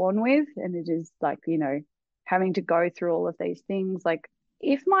was born with. And it is like, having to go through all of these things. Like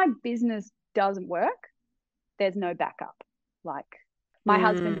if my business doesn't work, there's no backup. Like my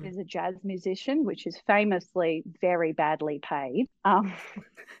husband is a jazz musician, which is famously very badly paid.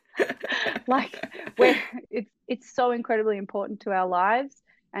 Like it's so incredibly important to our lives,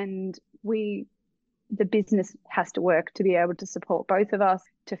 and the business has to work to be able to support both of us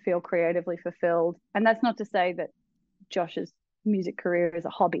to feel creatively fulfilled. And that's not to say that Josh's music career is a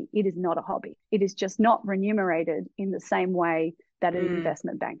hobby. It is not a hobby. It is just not remunerated in the same way that an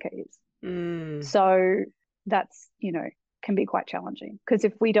investment banker is. So that's, can be quite challenging because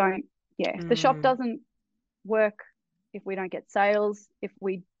if we don't, if the shop doesn't work, if we don't get sales, if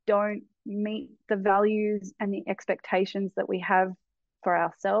we don't meet the values and the expectations that we have for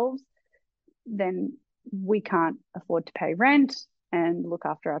ourselves, then we can't afford to pay rent and look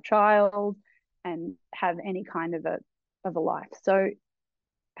after our child and have any kind of a life. So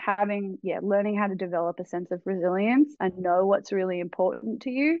learning how to develop a sense of resilience and know what's really important to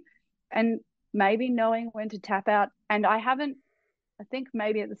you, and maybe knowing when to tap out. And I think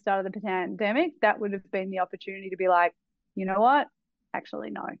maybe at the start of the pandemic, that would have been the opportunity to be like, you know what? Actually,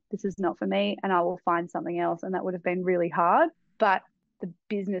 no, this is not for me and I will find something else. And that would have been really hard. But the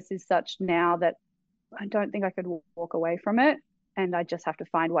business is such now that I don't think I could walk away from it. And I just have to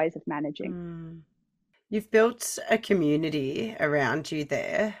find ways of managing. You've built a community around you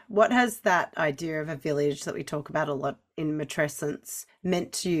there. What has that idea of a village that we talk about a lot in Matrescence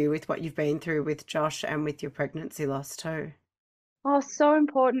meant to you with what you've been through with Josh and with your pregnancy loss too? Oh, so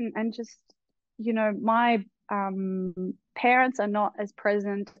important. And just, my parents are not as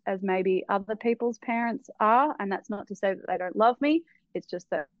present as maybe other people's parents are. And that's not to say that they don't love me. It's just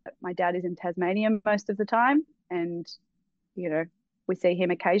that my dad is in Tasmania most of the time. And, we see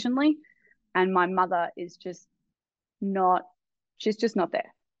him occasionally. And my mother is just she's just not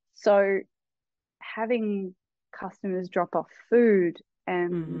there. So having customers drop off food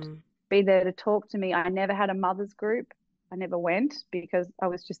and be there to talk to me. I never had a mother's group. I never went because I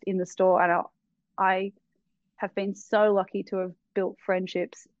was just in the store, and I have been so lucky to have built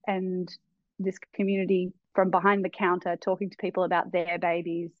friendships and this community from behind the counter, talking to people about their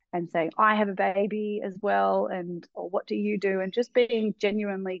babies and saying, I have a baby as well. And, or what do you do? And just being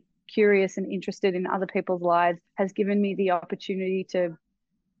genuinely curious and interested in other people's lives has given me the opportunity to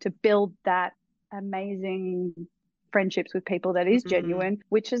build that amazing friendships with people that is genuine,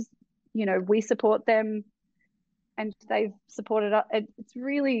 which is, we support them and they've supported us. It's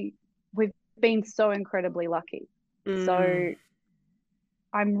really, we've been so incredibly lucky. So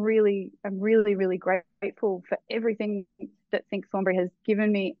I'm really, really grateful for everything that Think Thornbury has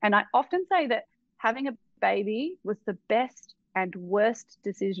given me. And I often say that having a baby was the best and worst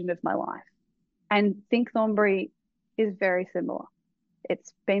decision of my life. And Think Thornbury is very similar.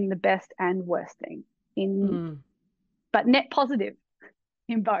 It's been the best and worst thing but net positive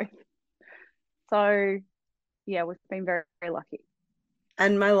in both. So yeah, we've been very, very lucky.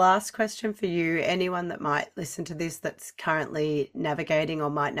 And my last question for you, anyone that might listen to this that's currently navigating or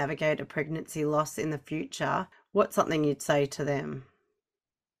might navigate a pregnancy loss in the future, what's something you'd say to them?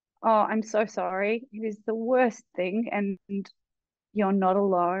 Oh, I'm so sorry. It is the worst thing, and you're not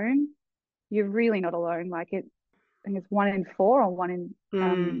alone. You're really not alone. Like I think it's 1 in 4 or 1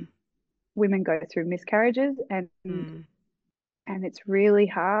 in women go through miscarriages, and it's really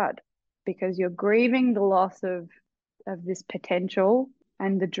hard because you're grieving the loss of this potential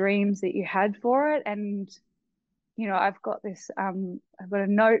and the dreams that you had for it. And I've got a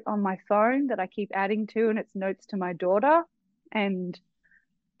note on my phone that I keep adding to, and it's notes to my daughter. And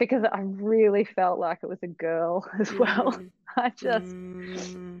because I really felt like it was a girl as well. I just,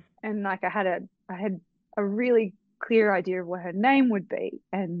 and like I had a really clear idea of what her name would be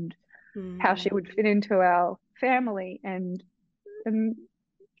and how she would fit into our family. And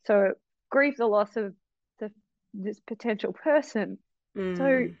so grieve the loss of this potential person.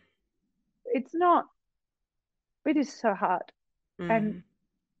 So it is so hard. And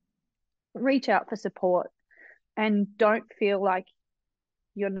reach out for support and don't feel like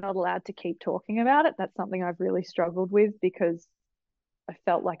you're not allowed to keep talking about it. That's something I've really struggled with because I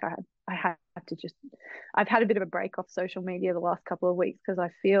felt like I had to just, I've had a bit of a break off social media the last couple of weeks because I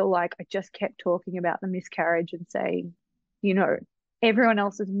feel like I just kept talking about the miscarriage and saying, you know, everyone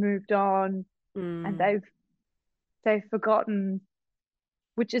else has moved on and they've forgotten,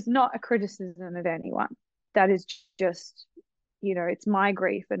 which is not a criticism of anyone. That is just, you know, it's my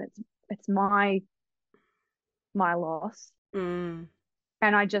grief and it's my loss. And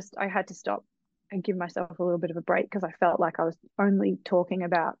I had to stop and give myself a little bit of a break because I felt like I was only talking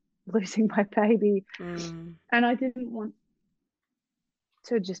about losing my baby. And I didn't want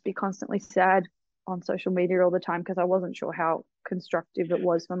to just be constantly sad on social media all the time because I wasn't sure how constructive it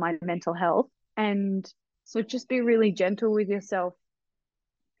was for my mental health. And so just be really gentle with yourself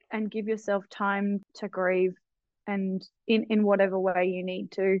and give yourself time to grieve and in whatever way you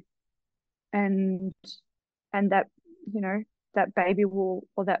need to. And that, you know, that baby will,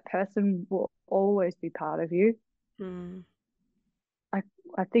 or that person will always be part of you. I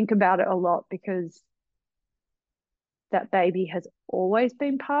think about it a lot because that baby has always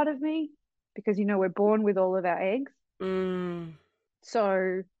been part of me because, you know, we're born with all of our eggs.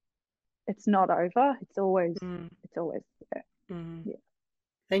 So it's not over. It's always there. Yeah.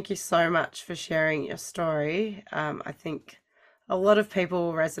 Thank you so much for sharing your story. I think a lot of people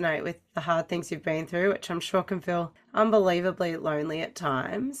will resonate with the hard things you've been through, which I'm sure can feel unbelievably lonely at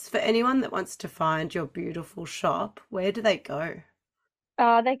times. For anyone that wants to find your beautiful shop, where do they go?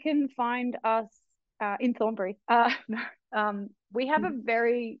 They can find us in Thornbury. We have a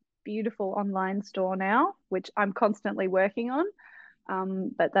very beautiful online store now, which I'm constantly working on.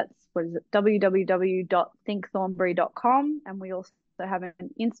 But that's, what is it, www.thinkthornbury.com. And we also have an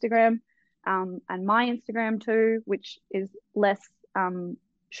Instagram and my Instagram too, which is less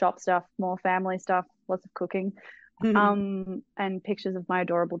shop stuff, more family stuff, lots of cooking, and pictures of my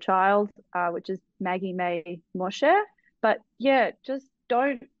adorable child, which is Maggie May Moshe. But yeah, just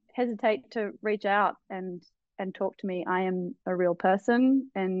don't hesitate to reach out and talk to me. I am a real person,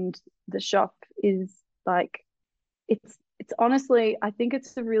 and the shop is like, it's honestly, I think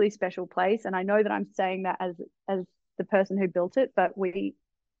it's a really special place. And I know that I'm saying that as the person who built it, but we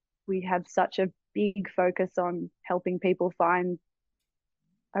have such a big focus on helping people find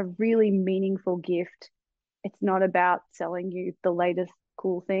a really meaningful gift. It's not about selling you the latest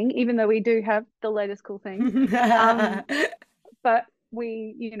cool thing, even though we do have the latest cool thing. But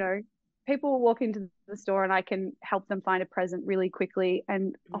we, you know, people walk into the store and I can help them find a present really quickly.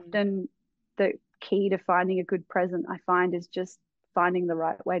 And often the key to finding a good present, I find, is just finding the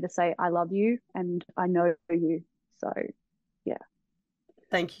right way to say, I love you and I know you. So, yeah.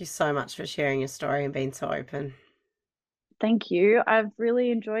 Thank you so much for sharing your story and being so open. Thank you. I've really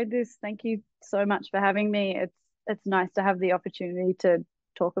enjoyed this. Thank you so much for having me. It's nice to have the opportunity to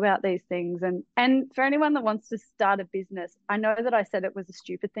talk about these things. And for anyone that wants to start a business, I know that I said it was a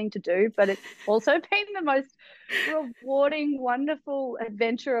stupid thing to do, but it's also been the most rewarding, wonderful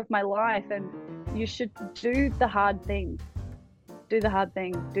adventure of my life. And you should do the hard thing. Do the hard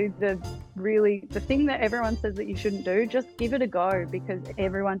thing. Do the thing that everyone says that you shouldn't do. Just give it a go, because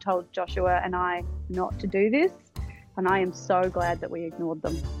everyone told Joshua and I not to do this. And I am so glad that we ignored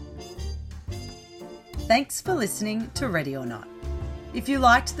them. Thanks for listening to Ready or Not. If you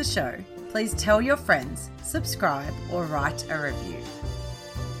liked the show, please tell your friends, subscribe, or write a review.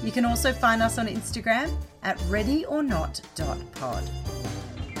 You can also find us on Instagram at readyornot.pod.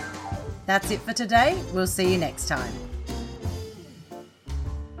 That's it for today. We'll see you next time.